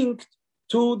is linked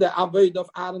to the Avodah of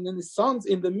Aaron and his sons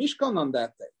in the Mishkan on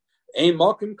that day.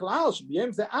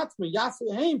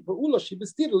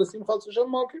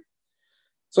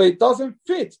 So it doesn't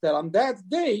fit that on that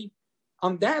day,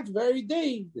 on that very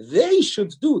day, they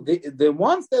should do, the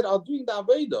ones that are doing the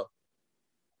Avodah,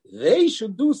 they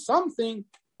should do something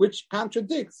which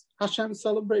contradicts Hashem's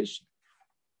celebration.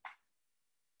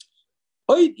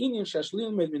 Another thing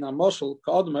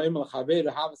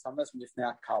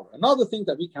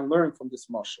that we can learn from this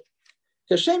mashal.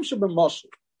 In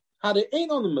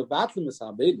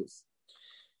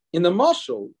the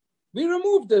mashal, we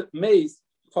remove the maize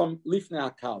from lifnei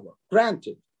hakala.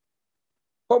 Granted,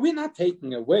 but we're not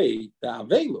taking away the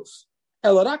avelus.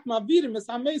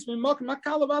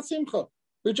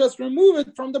 We just remove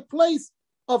it from the place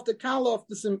of the kala of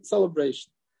the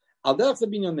celebration.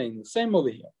 Same over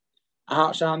here. The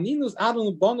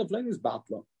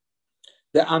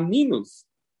aninus,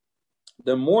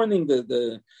 the mourning,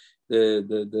 the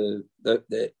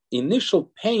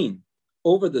initial pain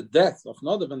over the death of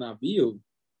Nadav and Avihu,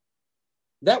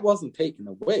 that wasn't taken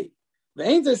away.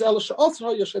 It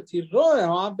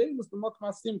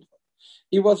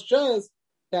was just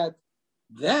that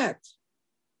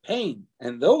pain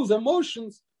and those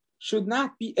emotions should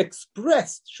not be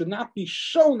expressed, should not be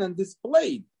shown and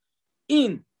displayed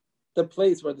in the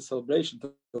place where the celebration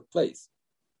took place.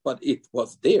 But it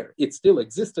was there. It still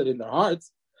existed in their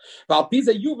hearts. And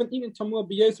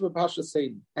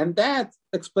that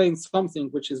explains something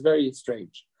which is very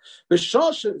strange.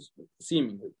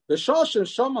 Seemingly. When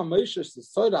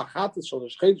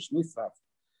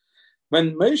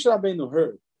Moshe Rabbeinu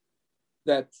heard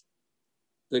that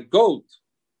the goat,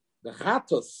 the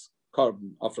chatos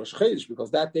carbon of Rosh Chodesh,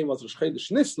 because that day was Rosh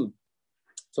Chodesh Nisan,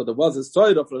 so there was a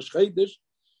side of Rosh Chodesh,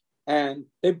 and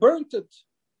they burnt it.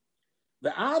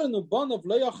 And Aaron and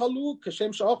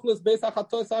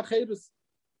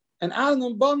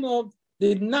Banov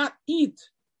did not eat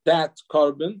that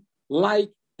carbon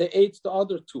like they ate the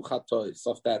other two chatois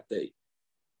of that day.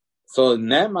 So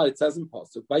Nema, it says in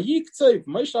Pasuk, Vayiktzov,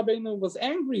 Moshe Rabbeinu was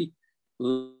angry,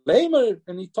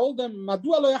 and he told them, how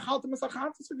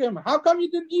come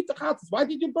you didn't eat the chatos? Why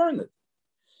did you burn it?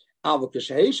 But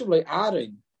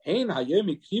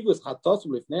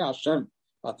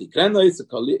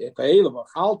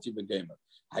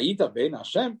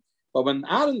when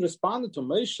Aaron responded to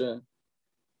Moshe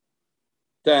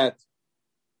that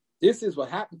this is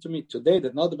what happened to me today,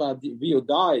 that Nadav Avihu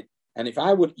died, and if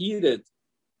I would eat it,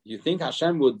 you think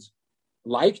Hashem would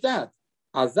like that?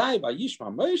 So he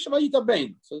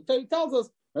tells us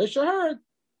Moshe heard,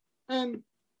 and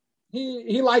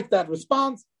he liked that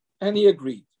response, and he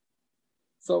agreed.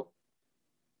 So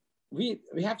we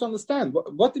have to understand,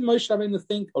 what did Moshe Rabbeinu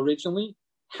think originally?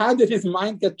 How did his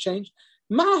mind get changed?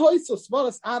 What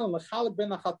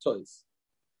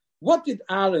did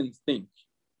Aaron think?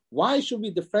 Why should we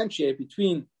differentiate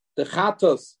between the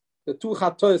chatos, the two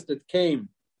chatos that came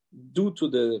due to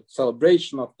the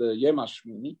celebration of the Yom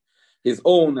Shemini, his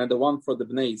own and the one for the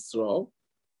Bnei Yisrael,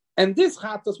 and this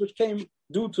chatos which came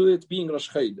due to it being Rosh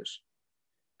Chodesh?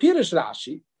 Pirish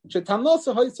Rashi,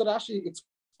 Rashi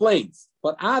explains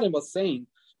what Aaron was saying,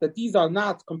 that these are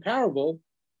not comparable.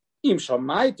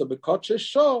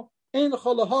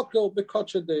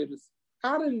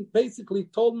 Aaron basically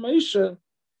told Moshe,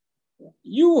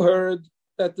 you heard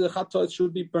that the chatos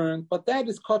should be burned, but that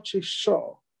is kodesh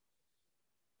shah.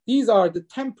 These are the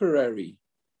temporary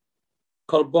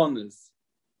korbanos.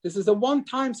 This is a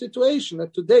one-time situation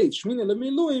that today, Shemini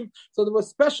lemiluim, so there was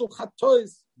special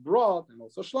chatos brought, and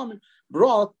also shlamim,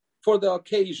 brought for the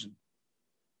occasion.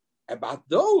 About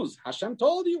those, Hashem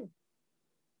told you.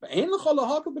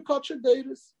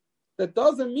 That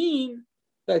doesn't mean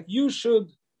that you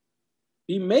should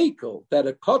be makel, that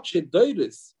a kodesh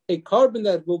doiris, a carbon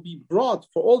that will be brought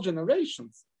for all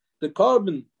generations, the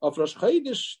korban of Rosh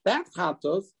Chodesh, that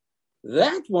chatos,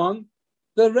 that one,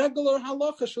 the regular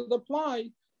halacha should apply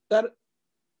that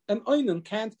an oinen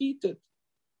can't eat it.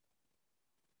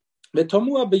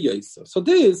 So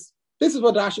this is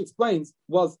what Rashi explains,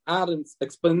 was Aaron's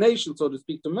explanation, so to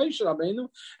speak, to Moshe Rabbeinu,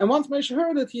 and once Moshe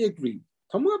heard it, he agreed.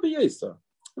 Tamua b'yesa.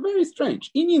 Very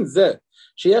strange.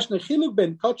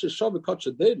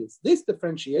 This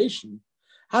differentiation,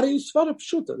 this is a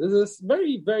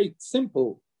very, very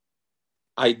simple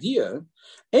idea.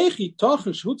 How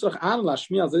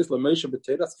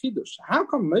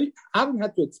come Aaron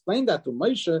had to explain that to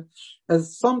Moshe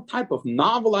as some type of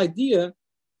novel idea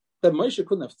that Moshe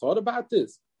couldn't have thought about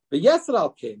this? But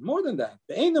Yisrael came, more than that.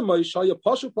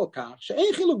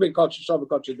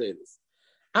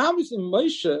 Obviously,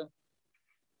 Moshe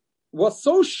was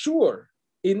so sure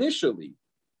initially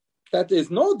that there is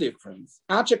no difference.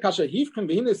 So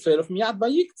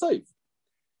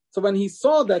when he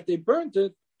saw that they burnt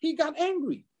it, he got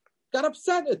angry, got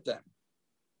upset at them.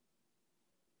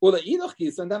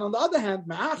 And then on the other hand,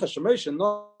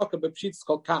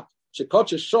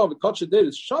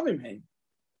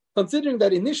 considering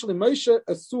that initially Moshe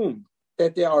assumed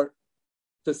that they are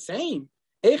the same,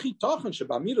 as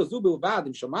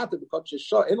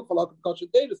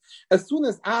soon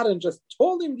as Aaron just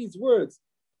told him these words,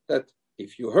 that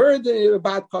if you heard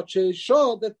about Kodesh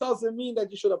Shah, that doesn't mean that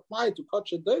you should apply it to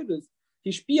Kodesh Deirus.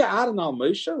 Aaron al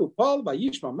Moshe, Paul by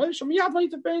Yishma Moshe,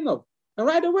 and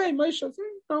right away Moshe said,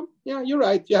 yeah, you're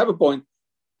right, you have a point.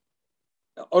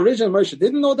 Originally Moshe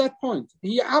didn't know that point.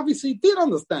 He obviously did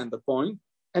understand the point,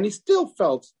 and he still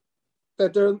felt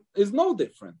that there is no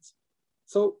difference.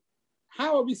 So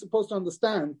how are we supposed to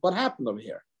understand what happened over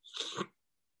here?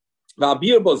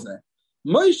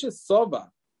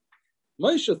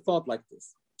 Moshe thought like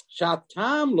this.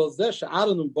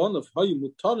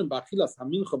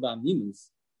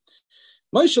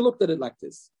 Moshe looked at it like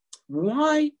this.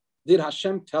 Why did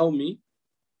Hashem tell me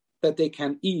that they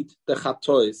can eat the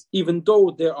chatois, even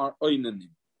though there are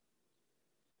oinanim?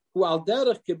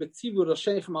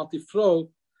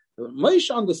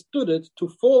 Moshe understood it to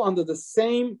fall under the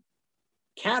same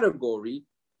category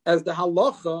as the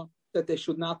halacha that they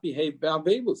should not behave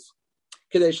ba'avelus,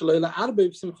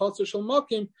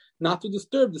 not to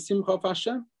disturb the simcha of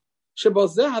Hashem. From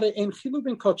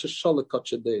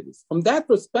that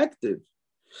perspective,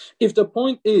 if the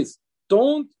point is,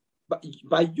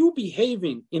 by you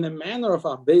behaving in a manner of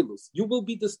avelus, you will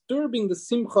be disturbing the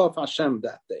simcha of Hashem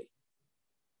that day.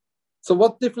 So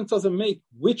what difference does it make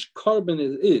which korban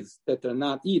it is that they're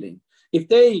not eating? If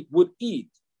they would eat,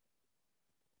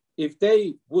 if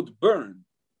they would burn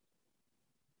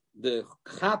the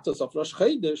chatos of Rosh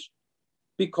Chodesh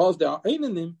because they are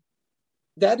einanim,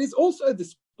 that is also a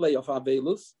display of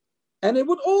avelus, and it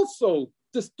would also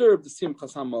disturb the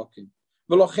simchas hamakim.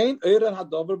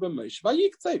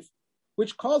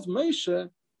 Which caused Moshe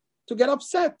to get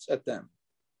upset at them.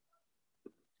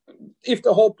 If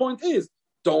the whole point is,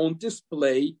 don't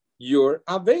display your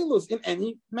avelus in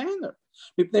any manner.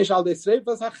 Because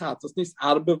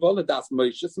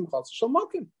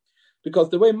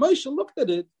the way Moshe looked at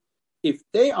it, if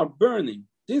they are burning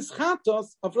this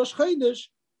chatos of Rosh Chodesh,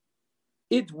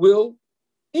 it will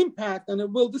impact and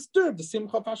it will disturb the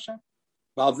simcha of Hashem.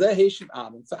 So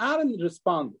Aaron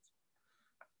responded,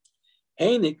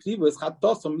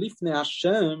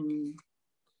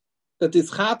 that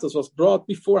this chatos was brought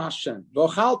before Hashem.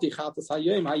 What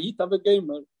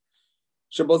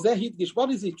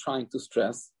is he trying to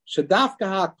stress?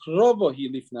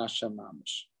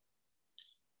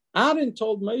 Aaron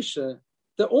told Moshe,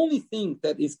 the only thing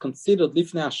that is considered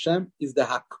lifnei Hashem is the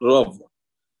hakrova,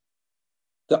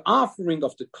 the offering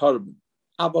of the korban.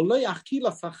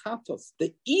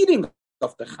 The eating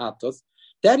of the chatos,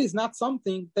 that is not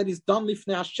something that is done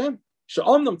lifnei Hashem.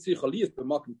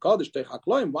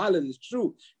 While it is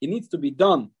true, it needs to be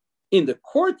done in the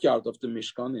courtyard of the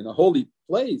Mishkan, in a holy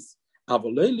place. But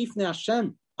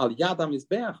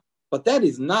that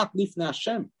is not lifnei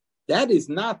Hashem. That is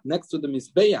not next to the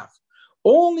Mizbeach.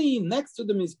 Only next to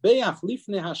the Mizbeach,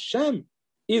 lifnei Hashem,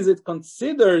 is it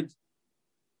considered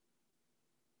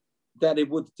that it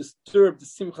would disturb the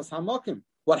Simchas Hamakim.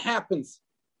 What happens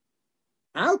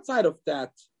outside of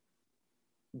that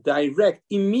direct,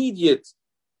 immediate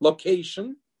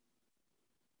location,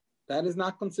 that is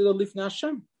not considered lifnei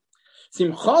Hashem.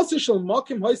 Where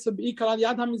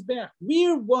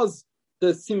was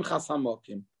the Simchas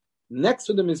Hamakim? Next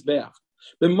to the Mizbeach.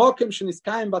 In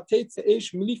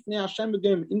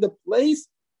the place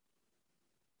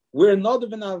where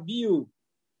Nadav and Avihu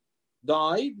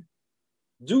died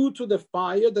due to the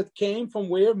fire that came from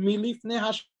where? Milifnei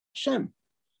Hashem.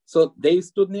 So they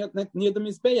stood near the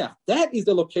Mizbeach. That is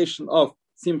the location of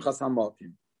Simchas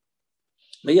HaMokim.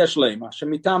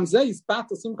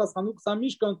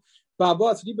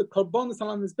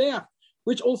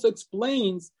 Which also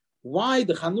explains why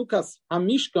the Chanukas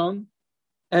HaMishkan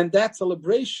and that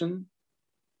celebration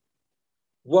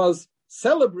was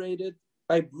celebrated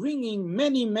by bringing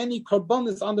many, many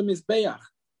korbanos on the Mizbeach.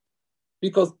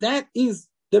 Because that is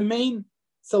the main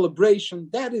celebration.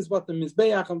 That is what the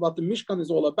Mizbeach and what the Mishkan is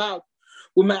all about.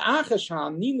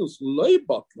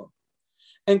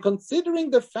 And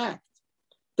considering the fact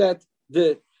that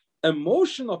the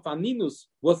emotion of Aninus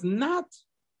was not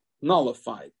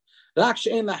nullified, the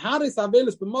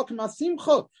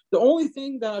only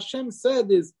thing that Hashem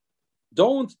said is,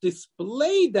 don't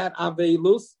display that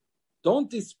Avelus,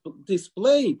 don't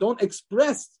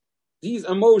express these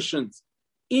emotions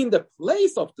in the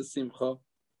place of the Simcha,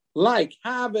 like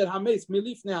Haver Hames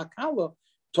Milifne Akala,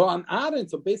 to an Aaron.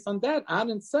 So based on that,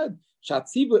 Aaron said,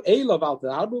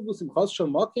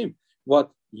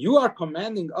 what you are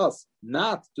commanding us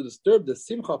not to disturb the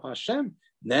Simcha of Hashem,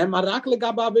 that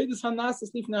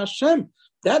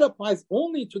applies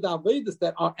only to the Avedas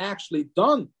that are actually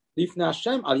done Lifnei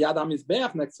Hashem, al yad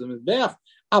HaMizbeach, next to the Mizbeach.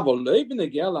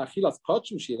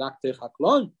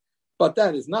 But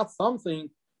that is not something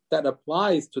that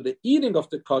applies to the eating of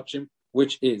the kochim,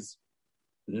 which is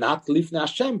not Lifnei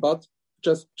Hashem, but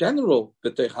just general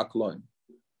B'tei HaKloim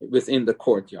within the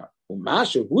courtyard. And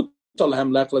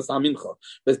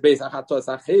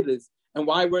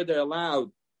why were they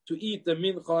allowed to eat the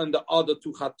mincha and the other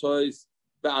two chatois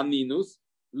be'aninus?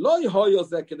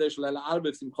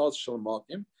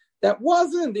 That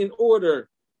wasn't in order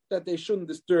that they shouldn't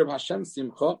disturb Hashem's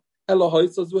simcha. Aaron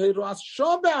says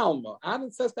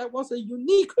that was a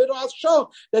unique hiras shah,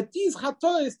 that these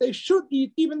chatois they should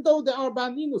eat even though they are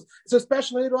be'aninus. It's a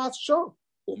special hiras shah.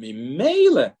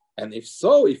 And if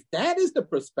so, if that is the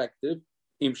perspective,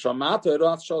 im shamato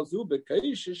hiras shah zu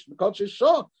bekeishish b'kodesh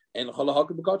shah and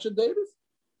cholahak b'kodesh devis.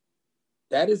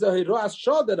 That is a hiras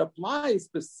shah that applies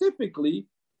specifically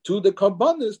to the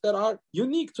korbanos that are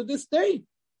unique to this day.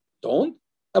 Don't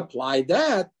apply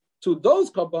that to those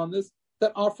korbanos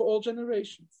that are for all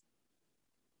generations.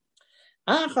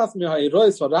 One of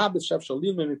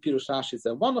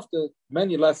the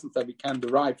many lessons that we can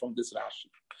derive from this Rashi.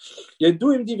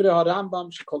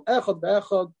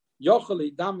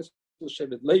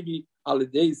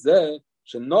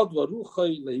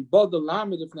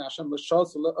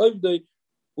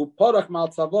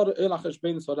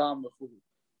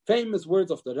 Famous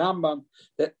words of the Rambam,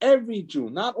 that every Jew,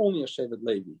 not only a Shevet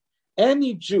Levi,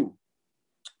 any Jew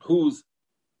whose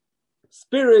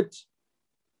spirit,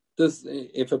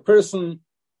 if a person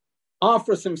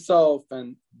offers himself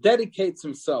and dedicates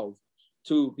himself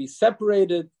to be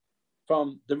separated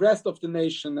from the rest of the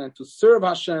nation and to serve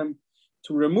Hashem,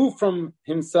 to remove from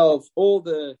himself all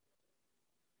the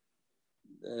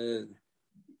in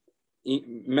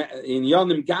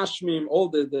Yonim Gashmim, all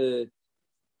the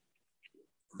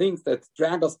things that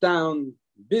drag us down,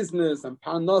 business and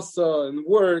parnasa and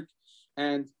work,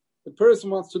 and the person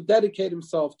wants to dedicate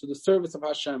himself to the service of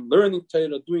Hashem, learning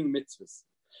Torah, doing mitzvahs.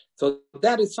 So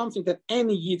that is something that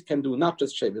any Yid can do, not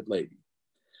just Shevet Levi.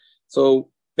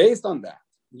 So based on that,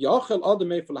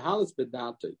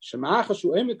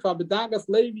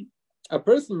 a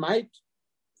person might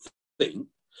think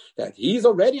that he's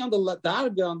already on the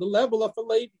darga, on the level of a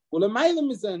Levi,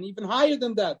 even higher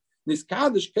than that. As the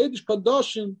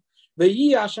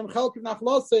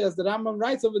Rambam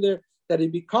writes over there, that he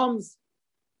becomes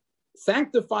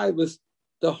sanctified with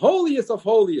the holiest of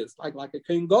holiest, like a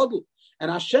Kohen Gadol,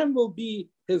 and Hashem will be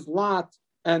his lot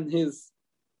and his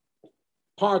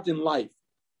part in life.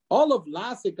 All of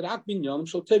lasik rak binyanim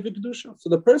shall take kedusha. So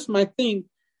the person might think,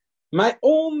 my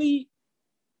only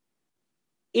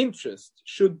interest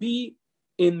should be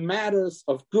in matters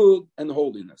of good and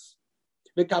holiness.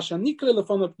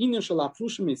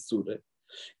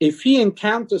 If he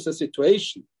encounters a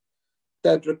situation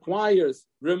that requires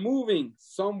removing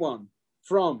someone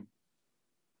from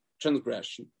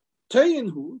transgression,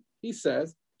 he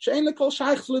says,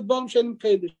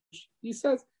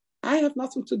 I have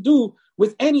nothing to do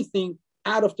with anything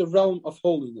out of the realm of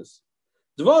holiness.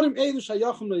 Let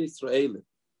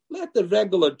the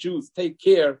regular Jews take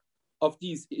care of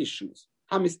these issues.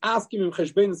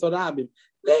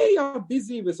 They are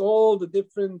busy with all the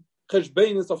different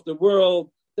cheshbenos of the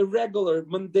world, the regular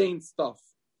mundane stuff.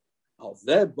 Comes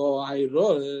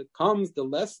the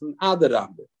lesson on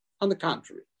the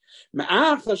contrary.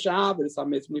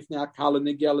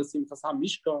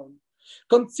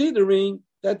 Considering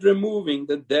that removing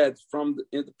the dead from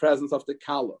the presence of the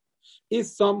Kala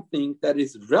is something that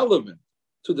is relevant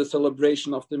to the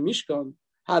celebration of the Mishkan.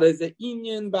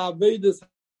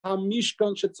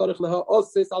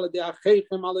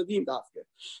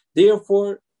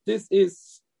 Therefore, this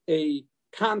is a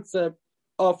concept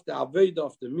of the Avodah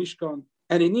of the Mishkan,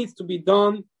 and it needs to be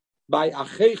done by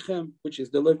Achechem, which is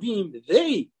the Levim.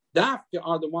 They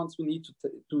are the ones who need to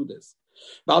do this.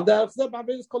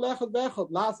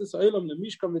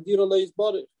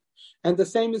 And the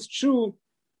same is true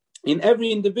in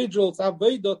every individual's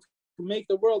Avodah to make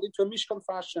the world into a Mishkan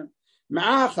for Hashem.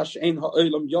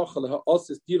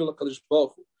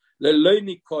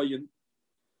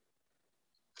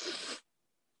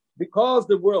 Because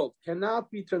the world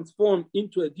cannot be transformed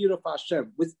into a Dira of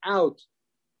Hashem without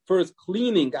first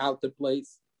cleaning out the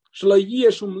place, as the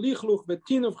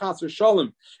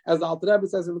Alter Rebbe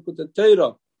says in the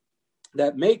Torah,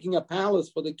 that making a palace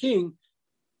for the king,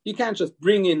 you can't just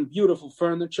bring in beautiful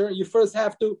furniture. You first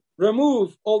have to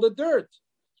remove all the dirt.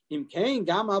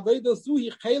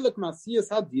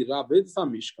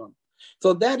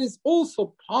 So that is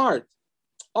also part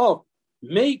of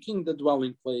making the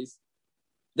dwelling place,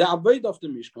 the Avodah of the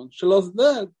Mishkan.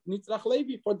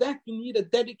 For that you need a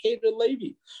dedicated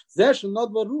Levi, which,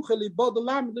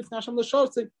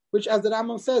 as the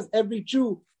Rambam says, every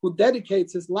Jew who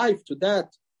dedicates his life to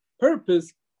that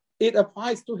purpose, it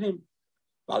applies to him.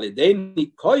 By cleaning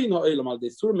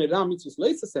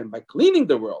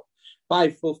the world, by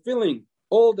fulfilling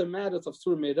all the matters of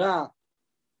Sur Meirah,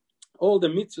 all the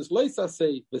mitzvahs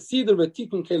loisasei, v'sidr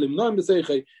v'tikun kelim noim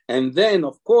b'seichei, and then,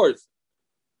 of course,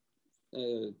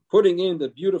 putting in the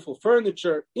beautiful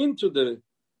furniture into the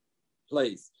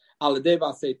place,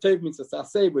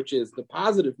 which is the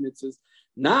positive mitzvahs.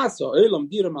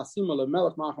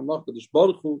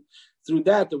 Through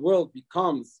that, the world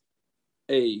becomes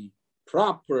a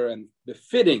proper and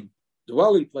befitting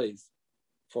dwelling place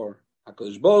for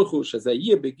HaKadosh Baruch Hu, which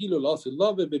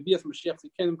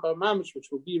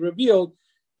will be revealed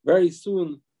very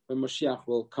soon when Mashiach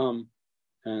will come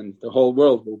and the whole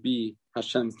world will be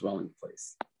Hashem's dwelling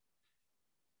place.